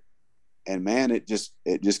foot. And man, it just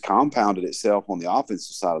compounded itself on the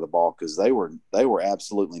offensive side of the ball, because they were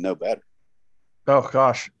absolutely no better. Oh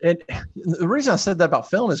gosh. And the reason I said that about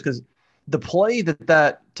Phil is because the play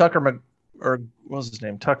that Tucker or what was his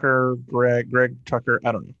name? Greg Tucker.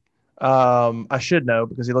 I don't know. I should know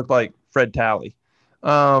because he looked like Fred Talley.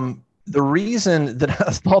 The reason that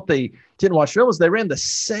I thought they didn't watch film was they ran the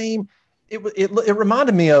same. It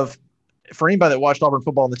reminded me of, for anybody that watched Auburn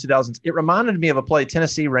football in the 2000s, it reminded me of a play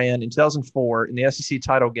Tennessee ran in 2004 in the SEC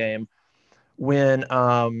title game when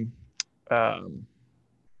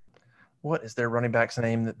what is their running back's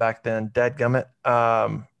name back then? Dadgummit.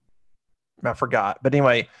 I forgot. But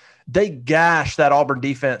anyway, they gashed that Auburn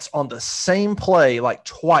defense on the same play like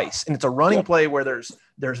twice. And it's a running play where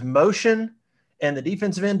there's motion and the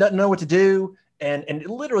defensive end doesn't know what to do. And it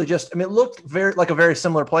literally just, it looked like a very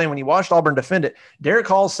similar play. And when you watched Auburn defend it, Derek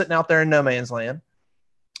Hall's sitting out there in no man's land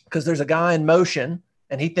because there's a guy in motion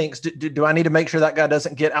and he thinks, do I need to make sure that guy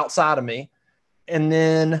doesn't get outside of me? And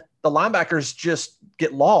then the linebackers just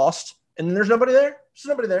get lost and then there's nobody there. There's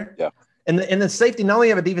nobody there. Yeah. And the safety, not only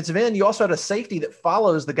have a defensive end, you also had a safety that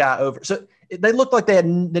follows the guy over. So they looked like they'd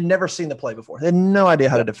never seen the play before. They had no idea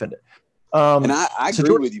how to defend it. And I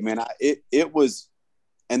agree with you, man. It was,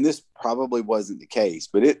 and this probably wasn't the case,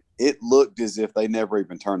 but it looked as if they never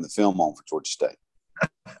even turned the film on for Georgia State.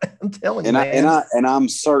 I'm telling And you, man. I'm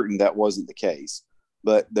certain that wasn't the case.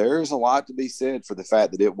 But there's a lot to be said for the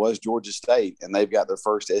fact that it was Georgia State, and they've got their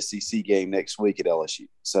first SEC game next week at LSU.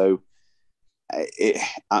 So,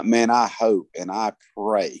 I hope and I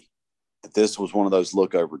pray that this was one of those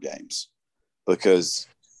lookover games, because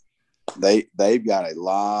they've got a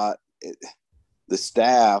lot. The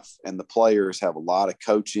staff and the players have a lot of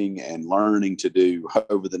coaching and learning to do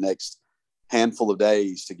over the next handful of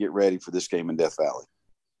days to get ready for this game in Death Valley.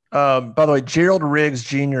 By the way, Gerald Riggs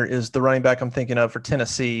Jr. is the running back I'm thinking of for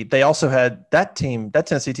Tennessee. They also had that team. That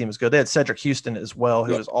Tennessee team was good. They had Cedric Houston as well,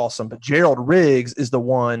 who was awesome. But Gerald Riggs is the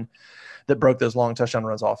one that broke those long touchdown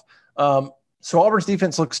runs off. So Auburn's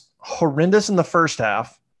defense looks horrendous in the first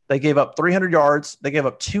half. They gave up 300 yards. They gave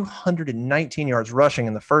up 219 yards rushing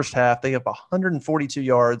in the first half. They gave up 142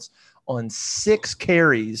 yards on 6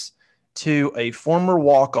 carries to a former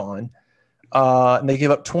walk-on. And they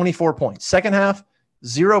gave up 24 points. Second half,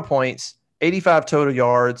 0 points, 85 total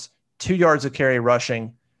yards, 2 yards of carry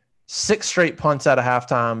rushing, 6 straight punts out of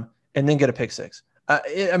halftime, and then get a pick six.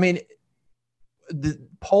 The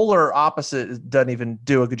polar opposite doesn't even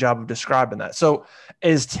do a good job of describing that. So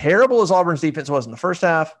as terrible as Auburn's defense was in the first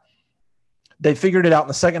half, they figured it out in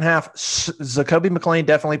the second half. Zacoby McClain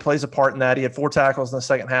definitely plays a part in that. He had 4 tackles in the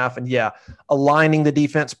second half, and aligning the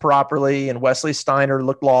defense properly. And Wesley Steiner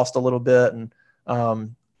looked lost a little bit. And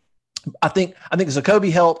I think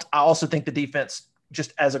Zacoby helped. I also think the defense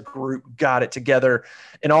just as a group got it together,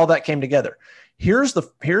 and all that came together. Here's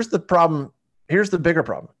the problem. Here's the bigger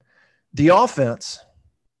problem. The offense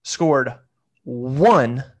scored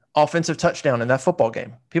 1 offensive touchdown in that football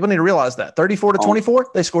game. People need to realize that 34-24,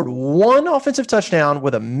 they scored 1 offensive touchdown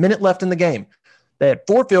with a minute left in the game. They had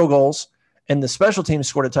 4 field goals, and the special teams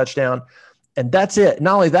scored a touchdown, and that's it.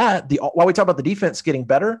 Not only that, while we talk about the defense getting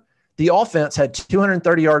better, the offense had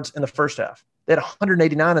 230 yards in the first half. They had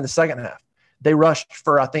 189 in the second half. They rushed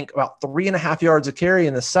for, I think, about 3.5 yards a carry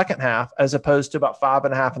in the second half, as opposed to about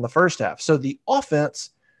 5.5 in the first half. So the offense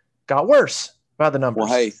got worse by the numbers.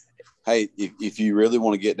 Well, hey, if you really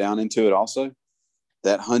want to get down into it also,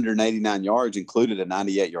 that 189 yards included a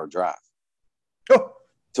 98-yard drive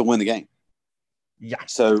to win the game. Yeah.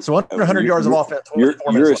 So under 100 yards of offense.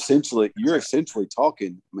 You're essentially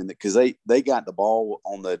talking. I mean, because they got the ball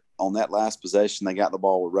on that last possession. They got the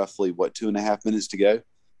ball with roughly 2.5 minutes to go,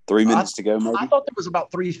 3 minutes to go. Maybe I thought it was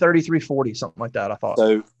about 3:30, 3:40, something like that. I thought.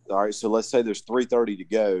 So all right. So let's say there's 3:30 to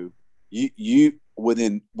go. You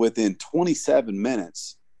within 27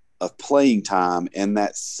 minutes of playing time in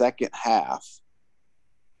that second half,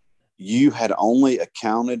 you had only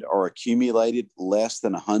accounted or accumulated less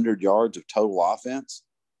than 100 yards of total offense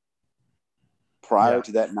prior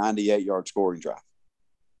to that 98-yard scoring drive.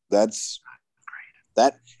 That's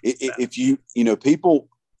that. If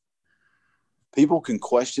people can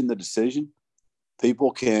question the decision.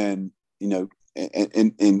 People can,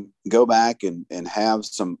 and go back and have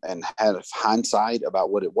hindsight about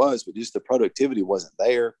what it was, but just the productivity wasn't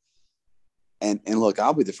there. And look,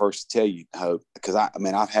 I'll be the first to tell you, Hope, because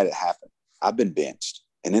I've had it happen. I've been benched,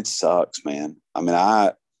 and it sucks, man.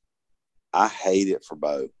 I hate it for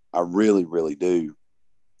Bo. I really, really do.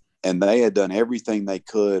 And they had done everything they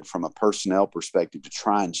could from a personnel perspective to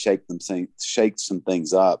try and shake some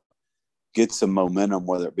things up, get some momentum,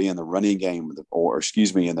 whether it be in the running game in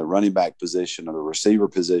the running back position or the receiver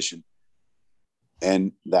position.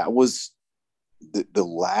 And that was the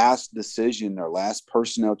last decision or last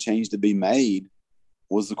personnel change to be made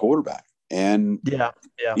was the quarterback. And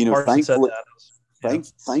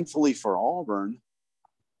thankfully for Auburn,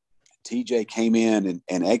 TJ came in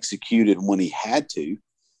and executed when he had to.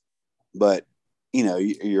 But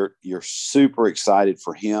you're super excited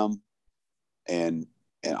for him, and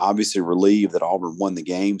obviously relieved that Auburn won the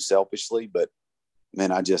game selfishly. But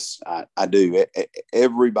man, I do.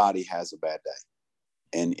 Everybody has a bad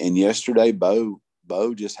day, and yesterday Bo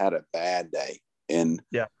just had a bad day, and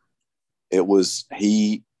it was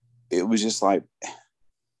just like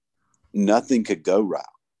nothing could go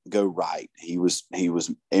right. He was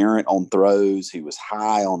errant on throws. He was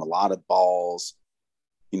high on a lot of balls.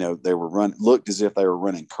 They were looked as if they were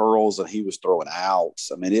running curls, and he was throwing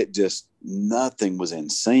outs. I mean, it just nothing was in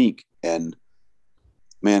sync. And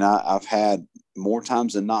man, I've had more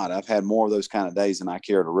times than not. I've had more of those kind of days than I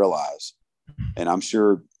care to realize. And I'm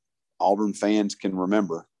sure Auburn fans can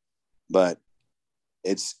remember, but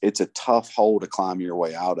it's a tough hole to climb your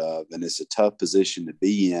way out of, and it's a tough position to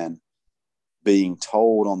be in. Being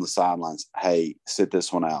told on the sidelines, "Hey, sit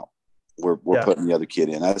this one out. We're putting the other kid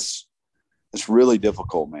in." It's really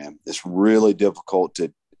difficult, man. It's really difficult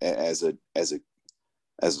as a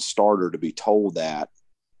starter to be told that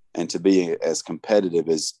and to be as competitive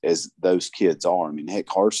as those kids are. I mean, heck,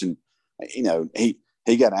 Carson, he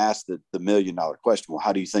got asked the $1 million question. Well,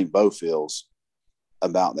 how do you think Bo feels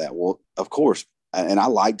about that? Well, of course, and I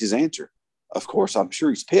liked his answer. Of course, I'm sure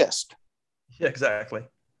he's pissed. Yeah, exactly.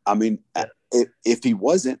 I mean, if he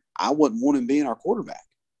wasn't, I wouldn't want him being our quarterback.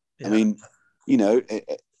 Yeah. I mean,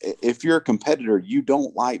 if you're a competitor, you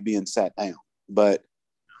don't like being sat down. But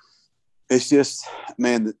it's just,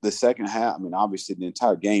 man, the second half, I mean, obviously the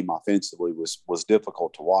entire game offensively was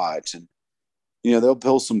difficult to watch. And, they'll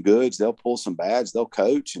pull some goods, they'll pull some bads, they'll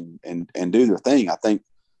coach and do their thing. I think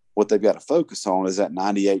what they've got to focus on is that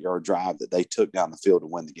 98-yard drive that they took down the field to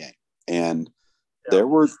win the game. And there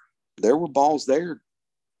were balls there,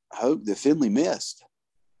 Hope, that Finley missed.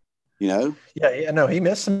 Yeah, no, he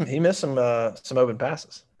missed some open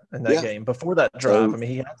passes in that game. Before that drive,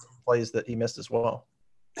 he had some plays that he missed as well.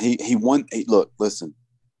 He won. Listen,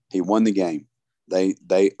 he won the game.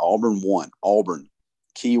 Auburn won. Auburn,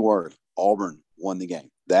 keyword, Auburn won the game.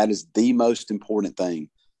 That is the most important thing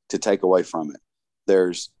to take away from it.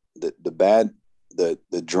 There's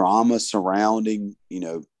the drama surrounding,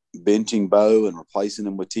 benching Bo and replacing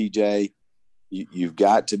him with TJ. You've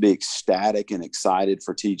got to be ecstatic and excited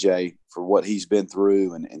for TJ for what he's been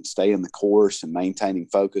through and staying the course and maintaining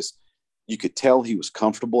focus. You could tell he was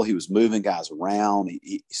comfortable. He was moving guys around.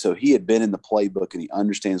 So he had been in the playbook and he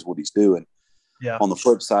understands what he's doing. Yeah. On the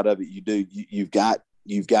flip side of it, you've got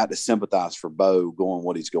to sympathize for Bo going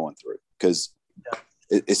what he's going through, because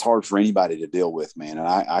it's hard for anybody to deal with, man. And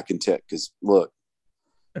I can tell, because look,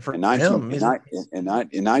 in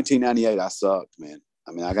 1998, I sucked, man.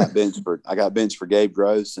 I mean, I got benched for Gabe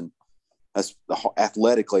Gross, and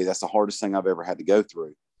athletically, that's the hardest thing I've ever had to go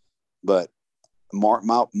through. But mark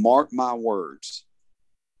my words,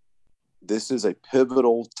 this is a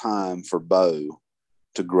pivotal time for Bo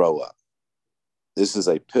to grow up. This is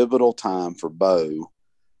a pivotal time for Bo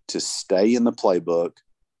to stay in the playbook,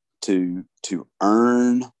 to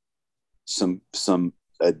earn some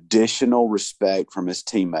additional respect from his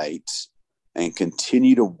teammates, and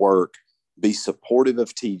continue to work, be supportive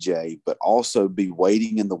of TJ, but also be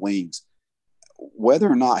waiting in the wings.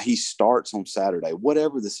 Whether or not he starts on Saturday,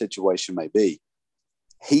 whatever the situation may be,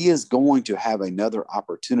 he is going to have another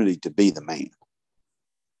opportunity to be the man.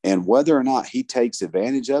 And whether or not he takes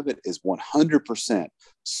advantage of it is 100%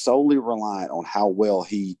 solely reliant on how well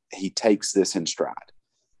he takes this in stride.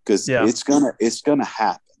 Because it's gonna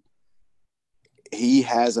happen. He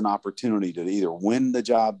has an opportunity to either win the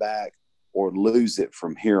job back or lose it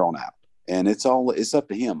from here on out. And it's up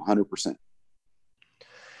to him 100%.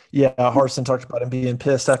 Yeah, Harsin talked about him being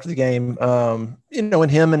pissed after the game.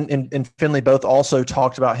 And him and Finley both also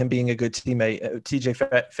talked about him being a good teammate.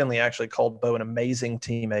 TJ Finley actually called Bo an amazing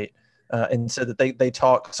teammate, and said that they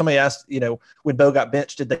talk. Somebody asked, when Bo got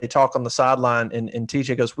benched, did they talk on the sideline? And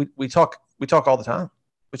TJ goes, we talk all the time.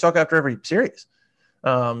 We talk after every series.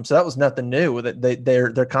 So that was nothing new. That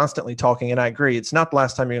they're constantly talking, and I agree. It's not the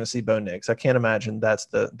last time you're going to see Bo Nix. I can't imagine that's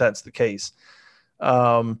the case.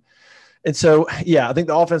 And so, I think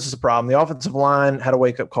the offense is a problem. The offensive line had a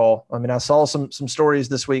wake-up call. I mean, I saw some stories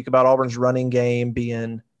this week about Auburn's running game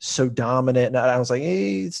being so dominant, and I was like,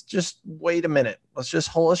 hey, it's just wait a minute. Let's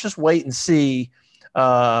just wait and see.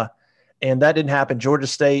 And that didn't happen. Georgia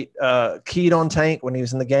State keyed on Tank when he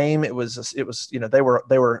was in the game. It was they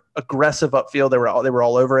were aggressive upfield. They were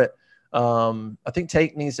all over it. I think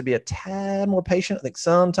Tank needs to be a tad more patient. I think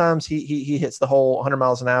sometimes he hits the hole 100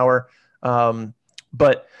 miles an hour.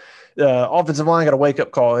 But offensive line got a wake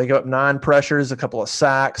up call. They got up 9 pressures, a couple of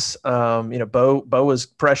sacks. Bo was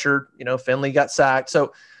pressured. Finley got sacked.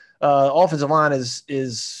 So offensive line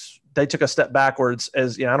is they took a step backwards.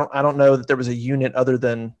 As I don't know that there was a unit other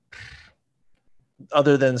than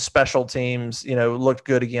special teams, looked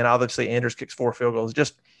good again. Obviously, Andrews kicks 4 field goals.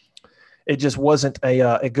 It just wasn't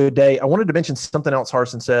a good day. I wanted to mention something else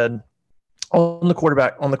Harsin said on the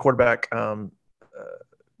quarterback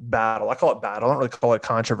battle. I call it battle. I don't really call it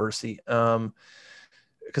controversy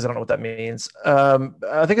because I don't know what that means.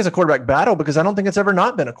 I think it's a quarterback battle because I don't think it's ever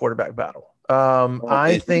not been a quarterback battle.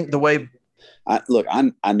 I think the way I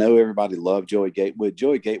know everybody loved Joey Gatewood.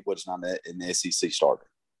 Joey Gatewood is not an SEC starter.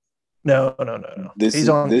 No. This is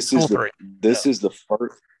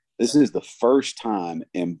the first time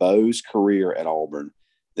in Bo's career at Auburn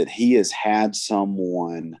that he has had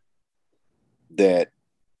someone that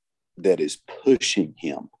is pushing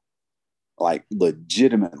him, like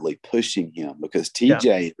legitimately pushing him, because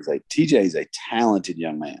TJ is a talented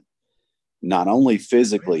young man. Not only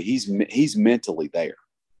physically, he's mentally there,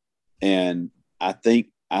 and I think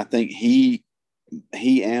he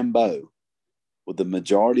he and Bo, with the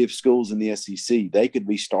majority of schools in the SEC, they could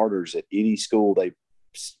be starters at any school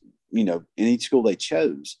any school they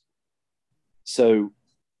chose. So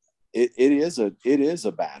it is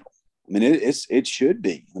a battle. I mean, it should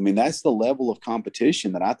be. I mean, that's the level of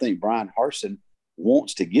competition that I think Brian Harsin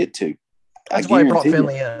wants to get to. That's why he brought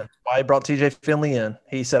Finley in. Why he brought TJ Finley in.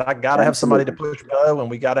 He said, I got to have somebody to push Bo,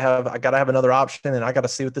 and I got to have another option, and I got to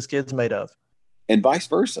see what this kid's made of. And vice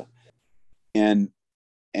versa. And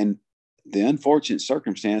the unfortunate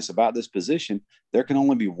circumstance about this position, there can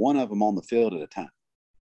only be one of them on the field at a time.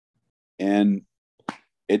 And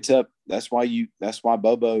that's why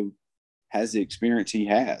Bobo has the experience he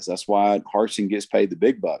has. That's why Harsin gets paid the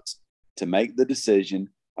big bucks to make the decision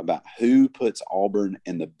about who puts Auburn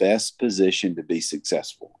in the best position to be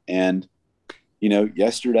successful. And,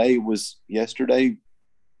 yesterday was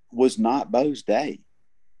not Bo's day.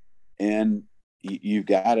 And you've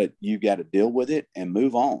got to deal with it and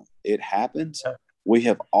move on. It happens. We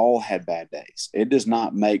have all had bad days. It does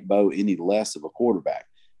not make Bo any less of a quarterback.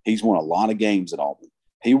 He's won a lot of games at Auburn.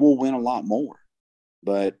 He will win a lot more.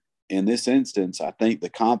 But in this instance, I think the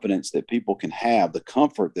confidence that people can have, the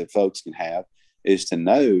comfort that folks can have, is to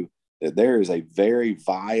know that there is a very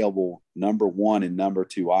viable number one and number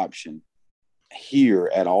two option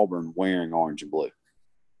here at Auburn wearing orange and blue.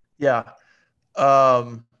 Yeah.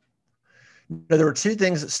 There were two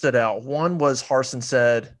things that stood out. One was Harsin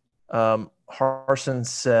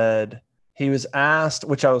said he was asked,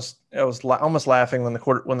 which I was almost laughing when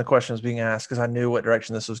the question was being asked because I knew what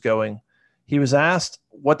direction this was going. He was asked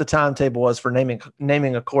what the timetable was for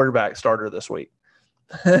naming a quarterback starter this week.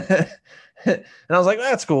 And I was like,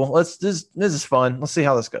 that's cool. This is fun. Let's see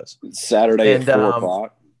how this goes. It's Saturday at 4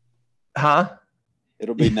 o'clock. Huh?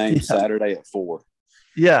 It'll be named Saturday at 4.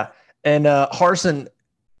 Yeah. And Harsin,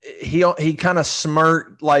 he kind of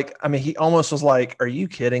smirked, he almost was like, are you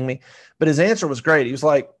kidding me? But his answer was great. He's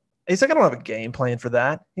like, I don't have a game plan for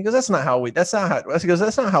that. He goes, that's not how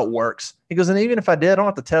it works. He goes, and even if I did, I don't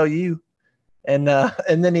have to tell you. And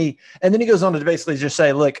then he goes on to basically just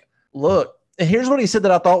say, look, and here's what he said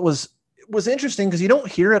that I thought was interesting, because you don't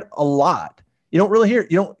hear it a lot. You don't really hear it.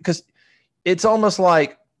 Because it's almost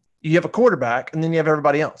like you have a quarterback and then you have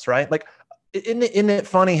everybody else, right? Like, isn't it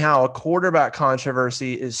funny how a quarterback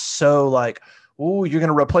controversy is so like, oh, you're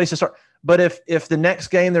going to replace a starter. But if the next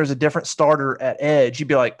game there's a different starter at edge, you'd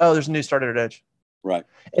be like, oh, there's a new starter at edge. Right.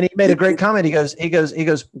 And he made a great comment. He goes,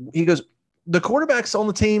 the quarterback's on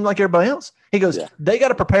the team like everybody else. He goes, They got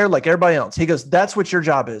to prepare like everybody else. He goes, that's what your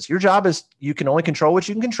job is. Your job is you can only control what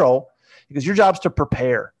you can control. He goes, your job's to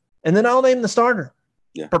prepare. And then I'll name the starter.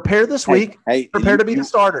 Yeah. Prepare this week. Prepare to be the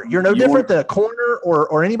starter. You're no different than a corner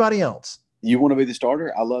or anybody else. You want to be the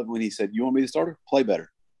starter? I love when he said, you want to be the starter? Play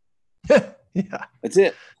better. Yeah. That's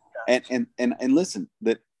it. And listen,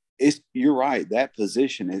 you're right. That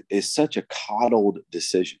position is such a coddled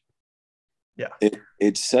decision. Yeah.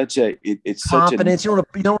 It's such confidence. You don't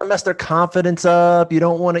want to mess their confidence up. You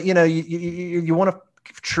don't want to, you want to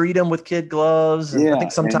treat them with kid gloves. And I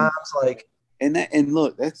think sometimes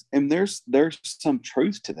there's some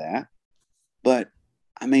truth to that, but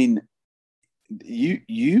I mean,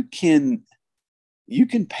 you can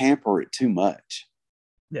pamper it too much.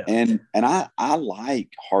 Yeah. And I like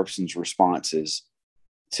Harsin's responses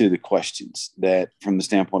to the questions, that from the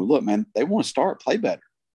standpoint of, look, man, they want to start, play better.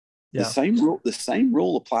 Yeah. The same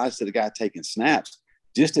rule applies to the guy taking snaps,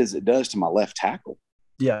 just as it does to my left tackle.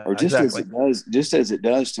 Yeah. Or just as it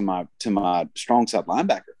does to my strong side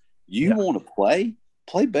linebacker. You want to play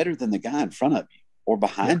better than the guy in front of you or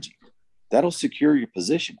behind you. That'll secure your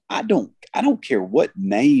position. I don't care what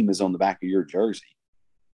name is on the back of your jersey.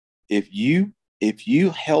 If you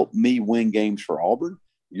help me win games for Auburn,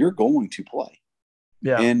 you're going to play.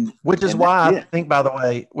 Yeah. Which is why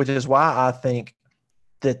I think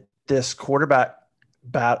that this quarterback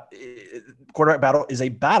battle is a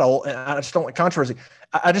battle, and I just don't like controversy.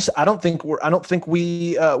 I don't think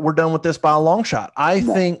we're done with this by a long shot. I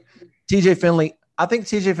think TJ Finley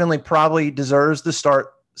probably deserves the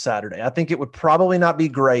start Saturday. I think it would probably not be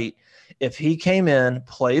great if he came in,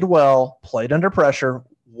 played well, played under pressure,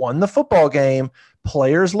 won the football game,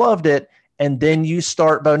 players loved it, and then you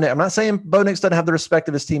start Bo Nix. I'm not saying Bo Nix doesn't have the respect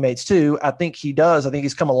of his teammates too. I think he does. I think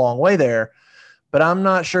he's come a long way there. But I'm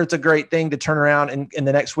not sure it's a great thing to turn around and in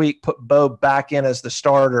the next week put Bo back in as the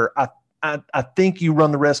starter. I think you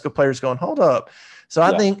run the risk of players going, hold up. So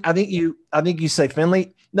I think you say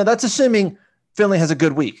Finley. Now that's assuming Finley has a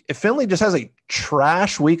good week. If Finley just has a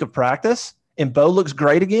trash week of practice and Bo looks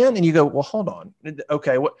great again, and you go, well, hold on.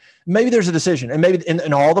 Okay, maybe there's a decision, and maybe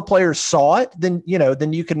and all the players saw it, then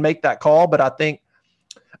you can make that call. But I think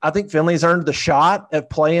I think Finley's earned the shot at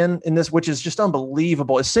playing in this, which is just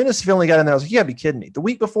unbelievable. As soon as Finley got in there, I was like, you gotta be kidding me. The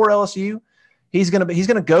week before LSU, he's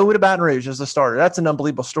gonna go to Baton Rouge as the starter. That's an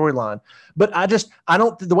unbelievable storyline. But I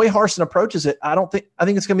don't the way Harsin approaches it, I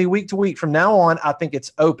think it's gonna be week to week. From now on, I think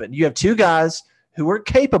it's open. You have two guys who are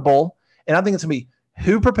capable, and I think it's gonna be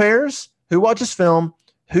who prepares, who watches film,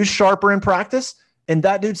 who's sharper in practice, and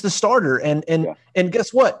that dude's the starter. And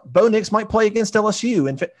guess what? Bo Nix might play against LSU.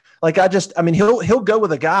 And he'll go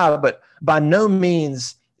with a guy, but by no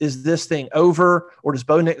means is this thing over, or does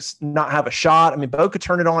Bo Nix not have a shot? I mean, Bo could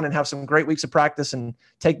turn it on and have some great weeks of practice and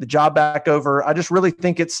take the job back over. I just really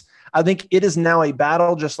think it is now a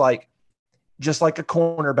battle, just like a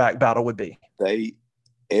cornerback battle would be.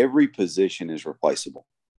 Every position is replaceable.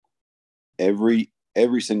 Every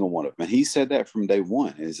single one of them. And he said that from day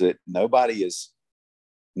one, is that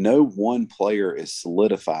no one player is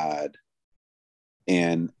solidified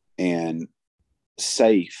and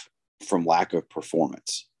safe from lack of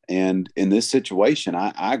performance. And in this situation,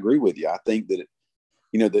 I agree with you. I think that,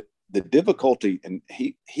 the difficulty, and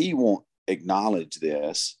he won't acknowledge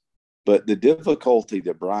this, but the difficulty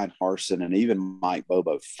that Brian Harsin and even Mike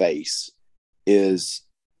Bobo face is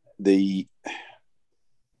the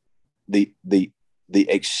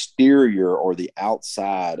exterior or the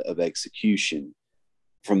outside of execution,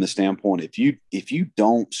 from the standpoint, if you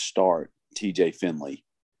don't start TJ Finley,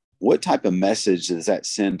 what type of message does that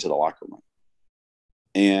send to the locker room?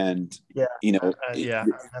 And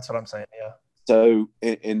that's what I'm saying. Yeah. So,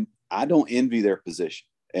 and I don't envy their position,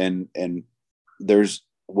 and there's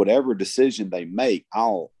whatever decision they make,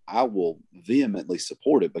 I will vehemently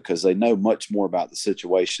support it, because they know much more about the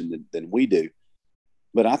situation than we do.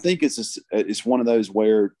 But I think it's one of those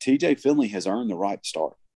where TJ Finley has earned the right to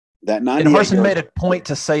start. And Harsin made a point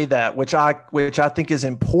to say that, which I think is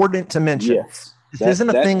important to mention. Yes. This isn't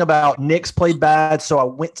a thing about Nix played bad, so I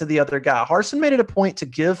went to the other guy. Harsin made it a point to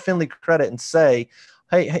give Finley credit and say,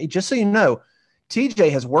 hey, just so you know,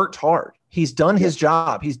 TJ has worked hard. He's done his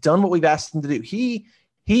job. He's done what we've asked him to do.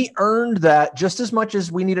 He earned that just as much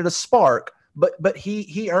as we needed a spark, but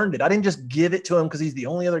he earned it. I didn't just give it to him because he's the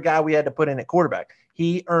only other guy we had to put in at quarterback.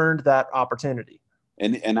 He earned that opportunity.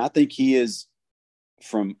 And I think he is,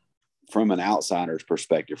 from an outsider's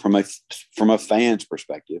perspective, from a fan's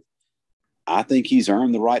perspective, I think he's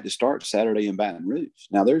earned the right to start Saturday in Baton Rouge.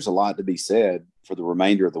 Now, there's a lot to be said for the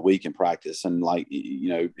remainder of the week in practice, and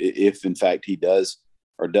if in fact he does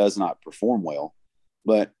or does not perform well,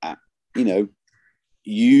 but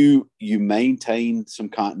you maintain some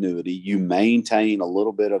continuity, you maintain a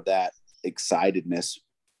little bit of that excitedness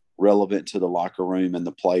relevant to the locker room and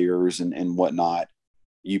the players and whatnot.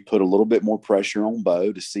 You put a little bit more pressure on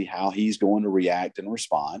Bo to see how he's going to react and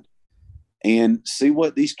respond, and see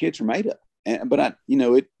what these kids are made of. But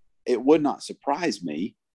it would not surprise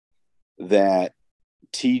me that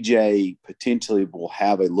TJ potentially will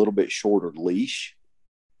have a little bit shorter leash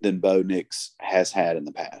than Bo Nix has had in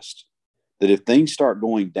the past. That if things start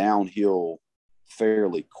going downhill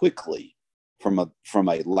fairly quickly from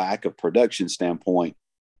a lack of production standpoint,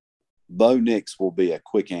 Bo Nix will be a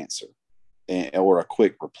quick answer or a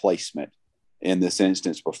quick replacement in this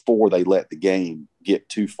instance before they let the game get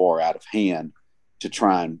too far out of hand to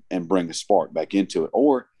try and bring a spark back into it.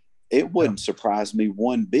 Or it wouldn't surprise me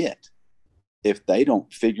one bit if they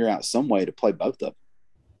don't figure out some way to play both of them.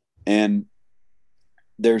 And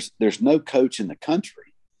there's no coach in the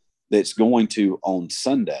country that's going to, on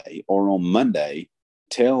Sunday or on Monday,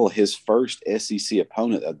 tell his first SEC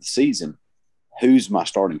opponent of the season, who's my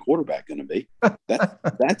starting quarterback going to be?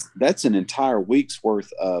 That's an entire week's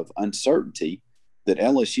worth of uncertainty that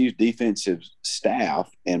LSU's defensive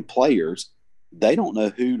staff and players, they don't know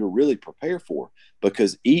who to really prepare for,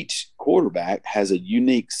 because each quarterback has a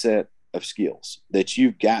unique set of skills that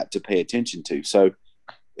you've got to pay attention to. So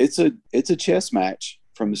it's a chess match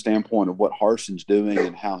from the standpoint of what Harsin's doing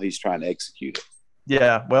and how he's trying to execute it.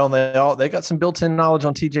 Yeah, well, they got some built-in knowledge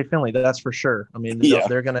on TJ Finley, that's for sure. I mean,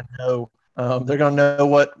 they're going to know. They're going to know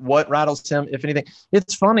what rattles him, if anything.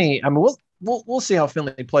 It's funny. I mean, we'll see how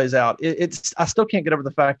Finley plays out. I still can't get over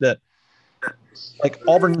the fact that, like,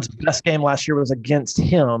 Auburn's best game last year was against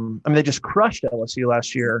him. I mean, they just crushed LSU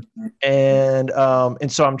last year, and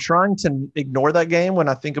so I'm trying to ignore that game when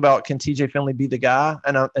I think about, can TJ Finley be the guy?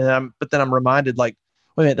 But then I'm reminded, like,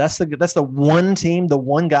 wait a minute, that's the one team, the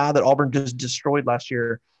one guy that Auburn just destroyed last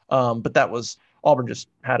year. But that was Auburn just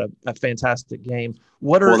had a fantastic game.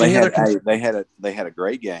 They had a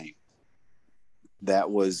great game. That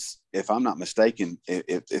was, if I'm not mistaken,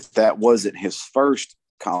 if that wasn't his first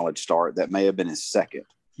college start, that may have been his second.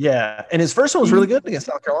 Yeah, and his first one was really good against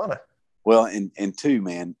South Carolina. Well, and two,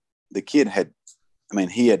 man, the kid had I mean,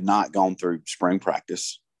 he had not gone through spring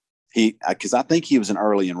practice. Because I think he was an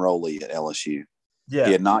early enrollee at LSU. Yeah,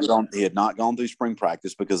 He had not gone through spring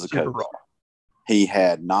practice because of super COVID. raw. He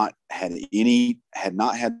had not had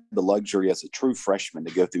the luxury as a true freshman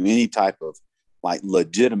to go through any type of like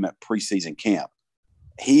legitimate preseason camp.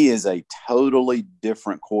 He is a totally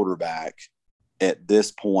different quarterback at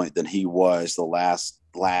this point than he was the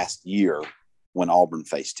last year when Auburn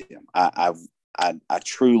faced him. I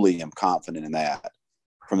truly am confident in that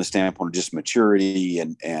from the standpoint of just maturity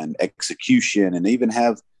and execution, and even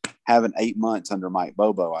having 8 months under Mike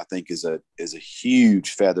Bobo, I think is a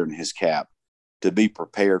huge feather in his cap to be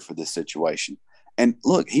prepared for this situation. And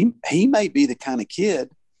look, he may be the kind of kid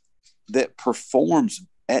that performs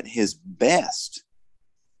at his best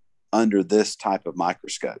under this type of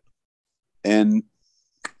microscope. And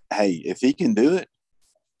hey, if he can do it,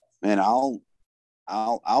 man,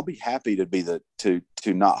 I'll be happy to be to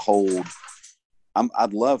not hold.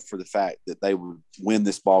 I'd love for the fact that they would win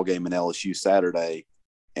this ball game in LSU Saturday,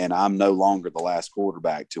 and I'm no longer the last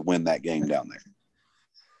quarterback to win that game down there.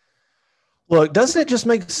 Look, doesn't it just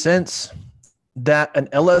make sense that an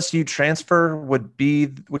LSU transfer would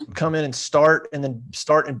come in and start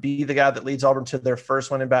and be the guy that leads Auburn to their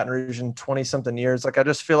first win in Baton Rouge in 20-something years? Like, I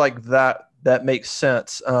just feel like that makes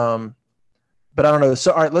sense. But I don't know.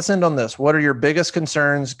 So, all right, let's end on this. What are your biggest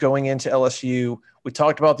concerns going into LSU? We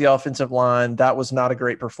talked about the offensive line. That was not a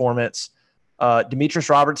great performance. Demetrius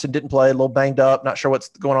Robertson didn't play, a little banged up. Not sure what's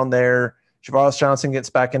going on there. Javaris Johnson gets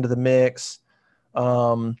back into the mix.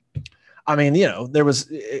 I mean, there was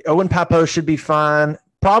Owen Papo should be fine.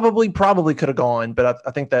 Probably could have gone, but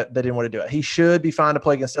I think that they didn't want to do it. He should be fine to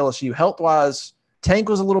play against LSU. Health-wise, Tank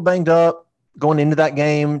was a little banged up going into that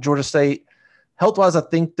game, Georgia State. Health-wise, I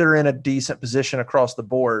think they're in a decent position across the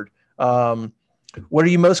board. What are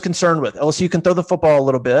you most concerned with? LSU can throw the football a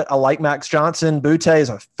little bit. I like Max Johnson. Butte is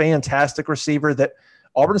a fantastic receiver. That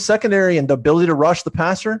Auburn's secondary and the ability to rush the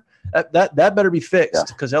passer, that better be fixed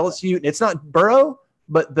because LSU, it's not Burrow,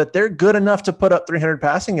 but they're good enough to put up 300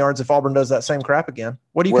 passing yards if Auburn does that same crap again.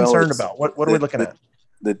 What are you concerned about? What are we looking at?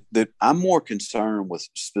 I'm more concerned with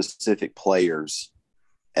specific players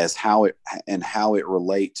as how it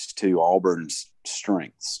relates to Auburn's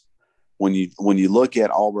strengths. When you look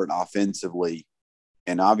at Auburn offensively,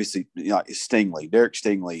 and obviously, Derek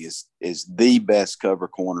Stingley is the best cover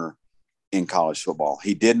corner in college football.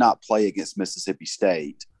 He did not play against Mississippi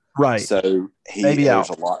State, right? So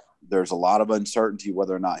there's a lot of uncertainty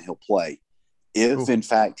whether or not he'll play. If in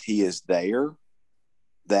fact he is there,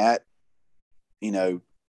 that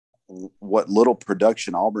what little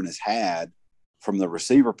production Auburn has had from the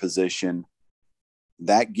receiver position,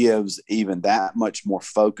 that gives even that much more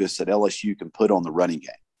focus that LSU can put on the running game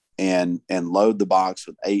and load the box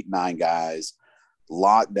with 8-9 guys,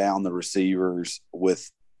 lock down the receivers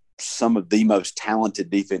with some of the most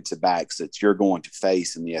talented defensive backs that you're going to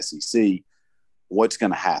face in the SEC. What's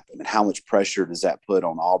going to happen and how much pressure does that put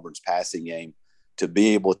on Auburn's passing game to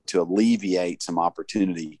be able to alleviate some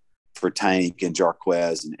opportunity for Tank and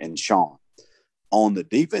Jarquez and Sean? On the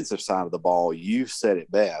defensive side of the ball, you've said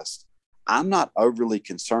it best. I'm not overly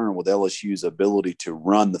concerned with LSU's ability to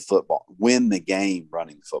run the football, win the game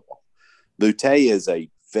running the football. Butte is a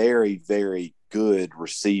very, very good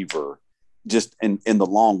receiver, just in the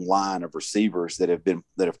long line of receivers that have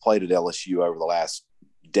played at LSU over the last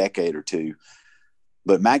decade or two.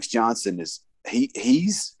 But Max Johnson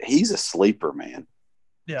he's a sleeper, man.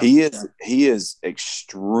 Yeah. He is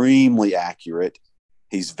extremely accurate.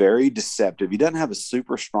 He's very deceptive. He doesn't have a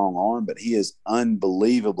super strong arm, but he is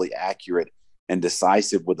unbelievably accurate and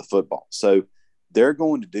decisive with the football. So they're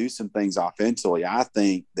going to do some things offensively, I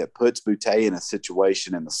think, that puts Butte in a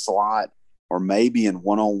situation in the slot or maybe in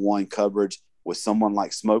one-on-one coverage with someone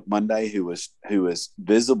like Smoke Monday, who has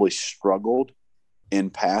visibly struggled in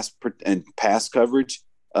pass coverage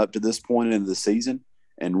up to this point in the season,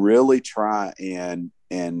 and really try and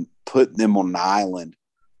put them on an island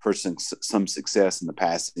for some success in the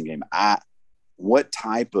passing game. What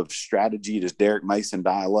type of strategy does Derek Mason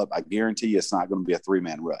dial up? I guarantee you it's not going to be a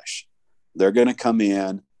 3-man rush. They're going to come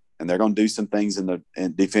in and they're going to do some things in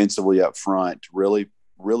defensively up front to really,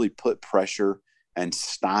 really put pressure and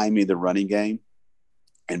stymie the running game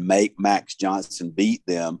and make Max Johnson beat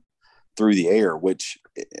them through the air, which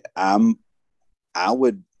I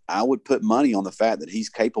would put money on the fact that he's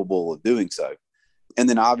capable of doing so. And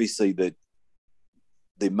then obviously the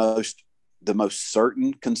most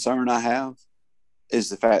certain concern I have is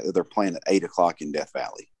the fact that they're playing at 8:00 in Death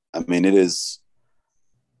Valley. I mean, it is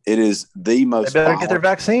the most. They better get their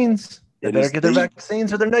vaccines. They better get their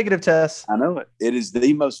vaccines or their negative tests. I know it. It is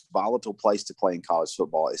the most volatile place to play in college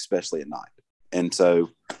football, especially at night. And so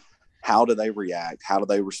how do they react? How do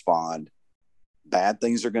they respond? Bad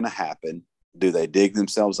things are going to happen. Do they dig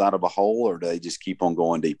themselves out of a hole, or do they just keep on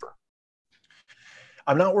going deeper?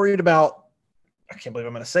 I'm not worried about – I can't believe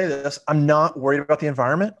I'm going to say this. I'm not worried about the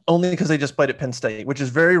environment, only because they just played at Penn State, which is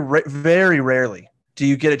very rarely do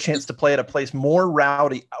you get a chance to play at a place more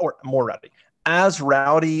rowdy, as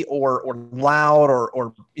rowdy or loud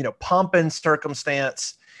or pumping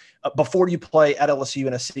circumstance before you play at LSU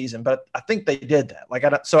in a season. But I think they did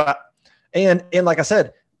that. And like I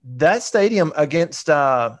said, that stadium against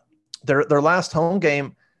their last home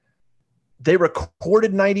game, they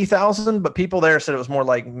recorded 90,000, but people there said it was more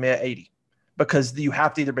like 80 because you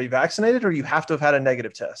have to either be vaccinated or you have to have had a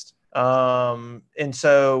negative test. And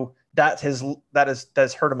so that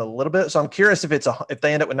has hurt them a little bit. So I'm curious if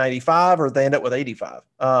they end up with 95 or they end up with 85.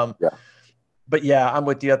 But yeah, I'm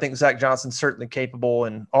with you. I think Zach Johnson's certainly capable,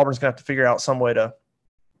 and Auburn's going to have to figure out some way to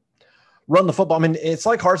run the football. I mean, it's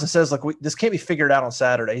like Harsin says, this can't be figured out on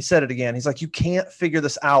Saturday. He said it again. He's like, you can't figure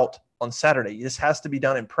this out on Saturday. This has to be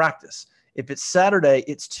done in practice. If it's Saturday,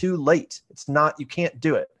 it's too late. It's not, you can't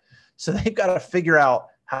do it. So they've got to figure out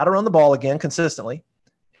how to run the ball again consistently,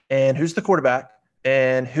 and who's the quarterback,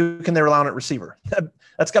 and who can they rely on at receiver.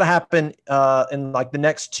 That's got to happen in like the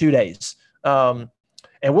next 2 days.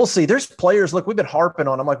 And we'll see. There's players, look, we've been harping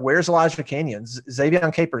on. I'm like, where's Elijah Canyon?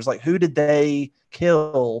 Xavier Capers? Like, who did they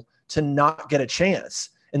kill to not get a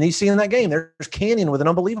chance? And then you see in that game, there's Canyon with an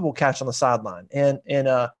unbelievable catch on the sideline. And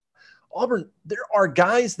Auburn, there are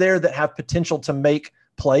guys there that have potential to make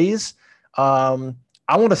plays.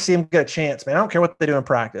 I want to see him get a chance, man. I don't care what they do in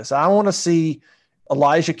practice. I want to see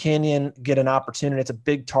Elijah Canyon get an opportunity. It's a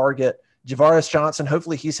big target. Javaris Johnson,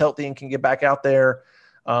 hopefully he's healthy and can get back out there.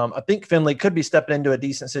 I think Finley could be stepping into a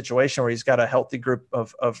decent situation where he's got a healthy group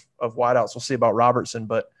of wideouts. We'll see about Robertson,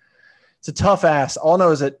 but it's a tough ask. All I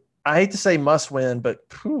know is that I hate to say must win, but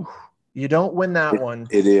you don't win that one.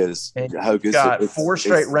 It is. And you've got 4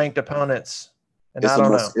 straight ranked opponents, and I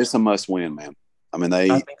don't know. It's a must win, man. I mean,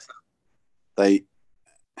 I think so.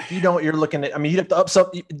 You're looking at. I mean, you'd have to up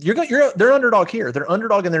some. They're underdog here. They're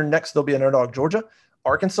underdog in their next. They'll be an underdog. Georgia,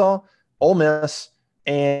 Arkansas, Ole Miss,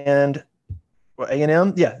 and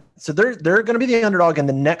A&M. Yeah, so they're going to be the underdog in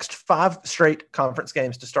the next 5 straight conference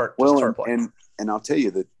games to start playing. And I'll tell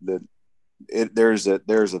you that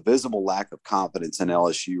there's a visible lack of confidence in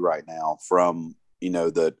LSU right now from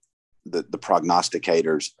the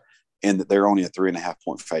prognosticators, and that they're only a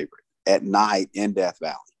 3.5-point favorite at night in Death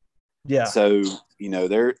Valley. Yeah. So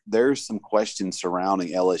there's some questions surrounding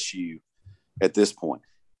LSU at this point,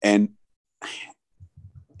 and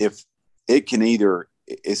if it can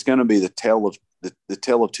it's going to be the tale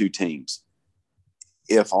of two teams.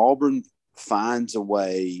 If Auburn finds a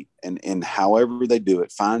way, and however they do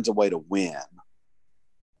it, finds a way to win,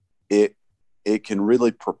 it can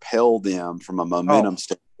really propel them from a momentum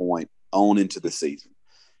standpoint on into the season.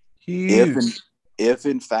 Huge. If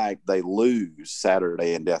in fact they lose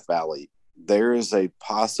Saturday in Death Valley, there is a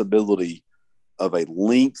possibility of a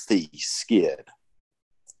lengthy skid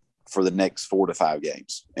for the next 4 to 5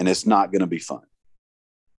 games, and it's not going to be fun.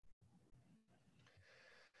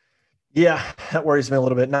 Yeah, that worries me a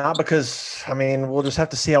little bit. Not because, I mean, we'll just have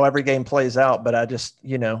to see how every game plays out. But I just,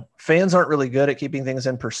 fans aren't really good at keeping things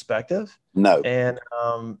in perspective. No.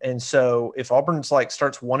 And so if Auburn's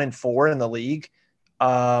starts 1-4 in the league,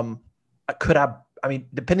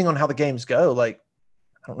 depending on how the games go, I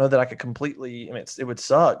don't know that I could completely. I mean, it would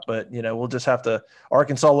suck, but we'll just have to.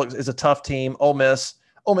 Arkansas is a tough team. Ole Miss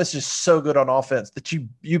is just so good on offense that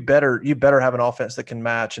you better have an offense that can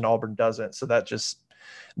match, and Auburn doesn't. So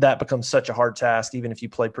that becomes such a hard task, even if you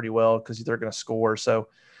play pretty well, because they're going to score. So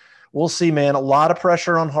we'll see, man. A lot of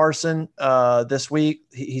pressure on Harsin this week.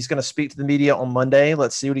 He's going to speak to the media on Monday.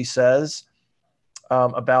 Let's see what he says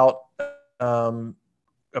about the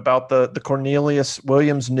Cornelius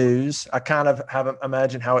Williams news. I kind of haven't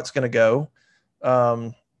imagined how it's going to go.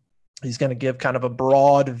 He's going to give kind of a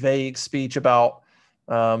broad, vague speech about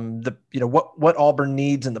what Auburn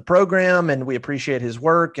needs in the program, and we appreciate his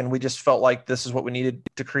work, and we just felt like this is what we needed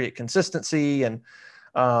to create consistency and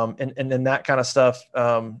that kind of stuff.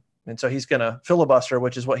 And so he's going to filibuster,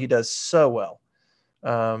 which is what he does so well.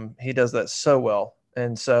 He does that so well.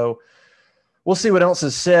 And so we'll see what else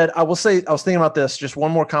is said. I will say, I was thinking about this, just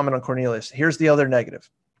one more comment on Cornelius. Here's the other negative.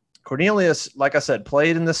 Cornelius, like I said,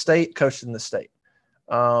 played in the state, coached in the state.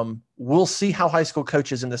 We'll see how high school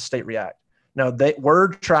coaches in this state react. Now,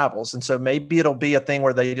 word travels, and so maybe it'll be a thing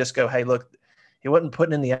where they just go, "Hey, look, he wasn't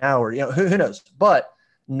putting in the hour." Who knows? But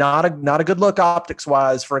not a good look optics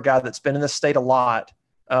wise for a guy that's been in this state a lot.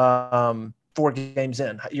 4 games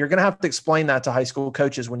in. You're going to have to explain that to high school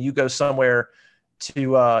coaches when you go somewhere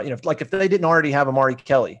to, like if they didn't already have Amari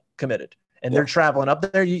Kelly committed and they're traveling up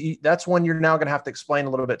there, that's when you're now going to have to explain a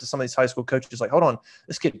little bit to some of these high school coaches, like, hold on,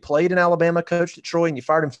 this kid played in Alabama, coached at Troy, and you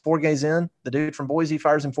fired him 4 games in. The dude from Boise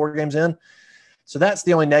fires him 4 games in. So that's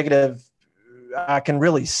the only negative I can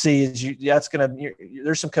really see is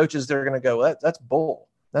there's some coaches that are going to go, that's bull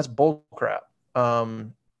crap.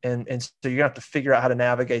 And so you're gonna have to figure out how to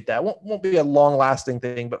navigate that. Won't be a long lasting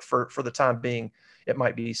thing, but for the time being, it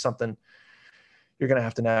might be something you're going to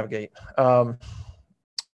have to navigate.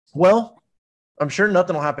 Well, I'm sure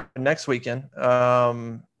nothing will happen next weekend.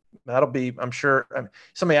 That'll be, I'm sure.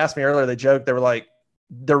 Somebody asked me earlier, they joked, they were like,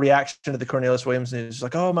 their reaction to the Cornelius Williams news is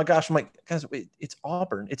like, oh my gosh. I'm like, guys, it's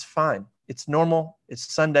Auburn. It's fine. It's normal.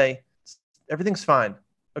 It's Sunday. Everything's fine.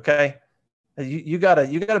 Okay. You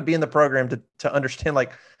gotta be in the program to understand,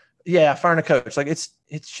 like, yeah, firing a coach. Like it's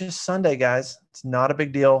just Sunday, guys. It's not a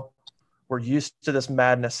big deal. We're used to this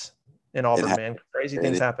madness in Auburn, man. Crazy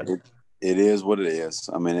things happen. It is what it is.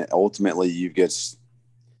 I mean, ultimately this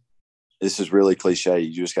is really cliche.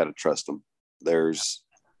 You just got to trust them.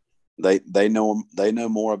 They know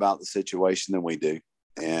more about the situation than we do,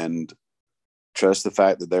 and trust the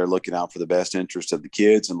fact that they're looking out for the best interest of the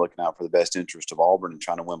kids and looking out for the best interest of Auburn and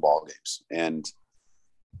trying to win ball games. And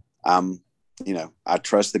I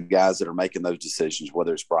trust the guys that are making those decisions,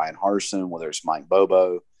 whether it's Brian Harsin, whether it's Mike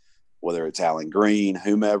Bobo, whether it's Alan Green,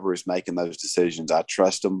 whomever is making those decisions. I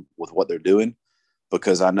trust them with what they're doing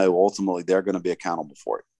because I know ultimately they're going to be accountable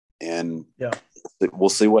for it. And we'll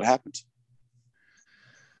see what happens.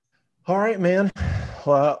 All right, man.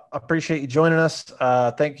 Well, I appreciate you joining us.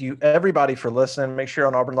 Thank you, everybody, for listening. Make sure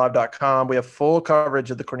on auburnlive.com, we have full coverage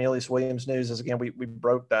of the Cornelius Williams news. As again, we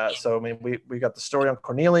broke that. So, I mean, we got the story on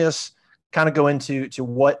Cornelius, kind of go into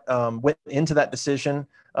what went into that decision.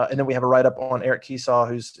 And then we have a write-up on Eric Keesaw,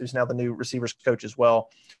 who's now the new receivers coach as well.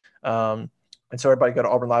 And so everybody go to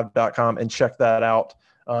auburnlive.com and check that out.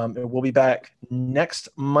 And we'll be back next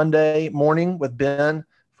Monday morning with Ben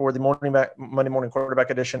for the Monday morning quarterback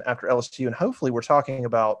edition after LSU. And hopefully we're talking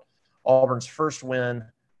about Auburn's first win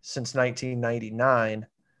since 1999.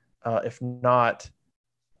 If not,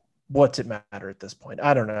 what's it matter at this point?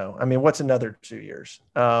 I don't know. I mean, what's another 2 years?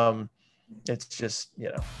 It's just,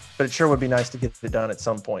 but it sure would be nice to get it done at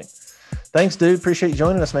some point. Thanks, dude. Appreciate you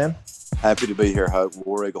joining us, man. Happy to be here, Hope.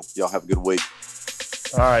 War Eagle. Y'all have a good week.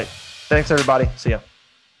 All right. Thanks, everybody. See ya.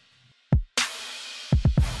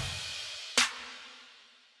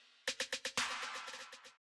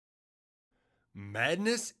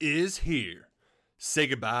 Madness is here. Say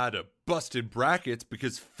goodbye to busted brackets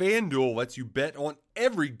because FanDuel lets you bet on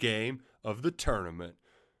every game of the tournament.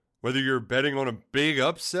 Whether you're betting on a big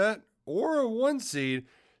upset or a 1 seed,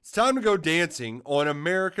 it's time to go dancing on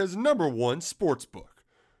America's #1 sportsbook.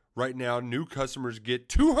 Right now, new customers get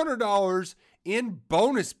 $200 in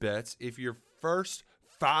bonus bets if your first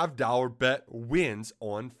 $5 bet wins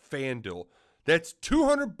on FanDuel. That's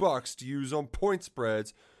 $200 to use on point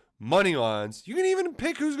spreads, money lines. You can even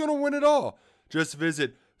pick who's going to win it all. Just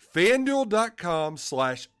visit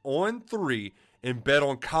FanDuel.com/on3 and bet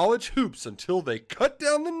on college hoops until they cut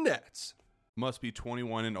down the nets. Must be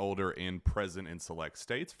 21 and older and present in select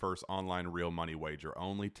states. First online real money wager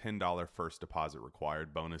only. $10 first deposit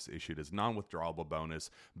required. Bonus issued as non-withdrawable bonus.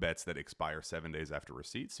 Bets that expire 7 days after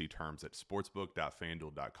receipt. See terms at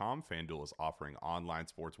sportsbook.fanduel.com. FanDuel is offering online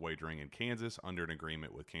sports wagering in Kansas under an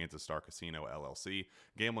agreement with Kansas Star Casino LLC.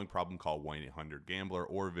 Gambling problem? Call 1-800-GAMBLER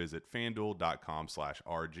or visit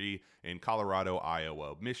fanduel.com/RG. In Colorado,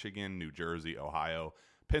 Iowa, Michigan, New Jersey, Ohio,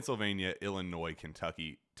 Pennsylvania, Illinois,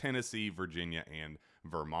 Kentucky, Tennessee, Virginia, and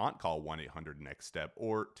Vermont. Call 1-800-NEXT-STEP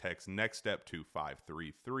or text NEXT-STEP to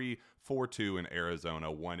 53342. In Arizona,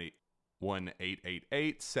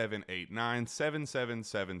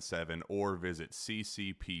 1-888-789-7777 or visit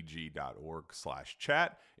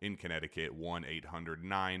ccpg.org/chat. In Connecticut,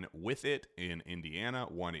 1-800-9-WITH-IT. In Indiana,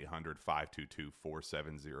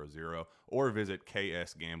 1-800-522-4700 or visit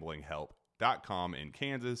ksgamblinghelp.com. In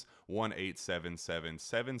Kansas,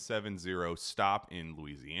 1-877-770-STOP. In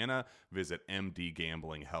Louisiana, visit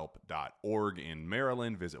mdgamblinghelp.org. In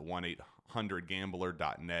Maryland, visit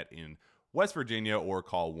 1-800-gambler.net. In West Virginia, or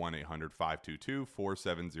call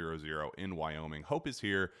 1-800-522-4700. In Wyoming, Hope is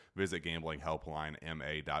here. Visit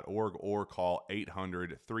gamblinghelplinema.org or call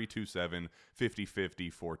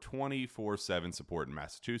 800-327-5050 for 24/7 support in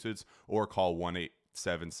Massachusetts, or call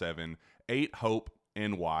 1-877-8-HOPE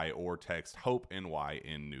NY or text HOPE NY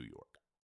in New York.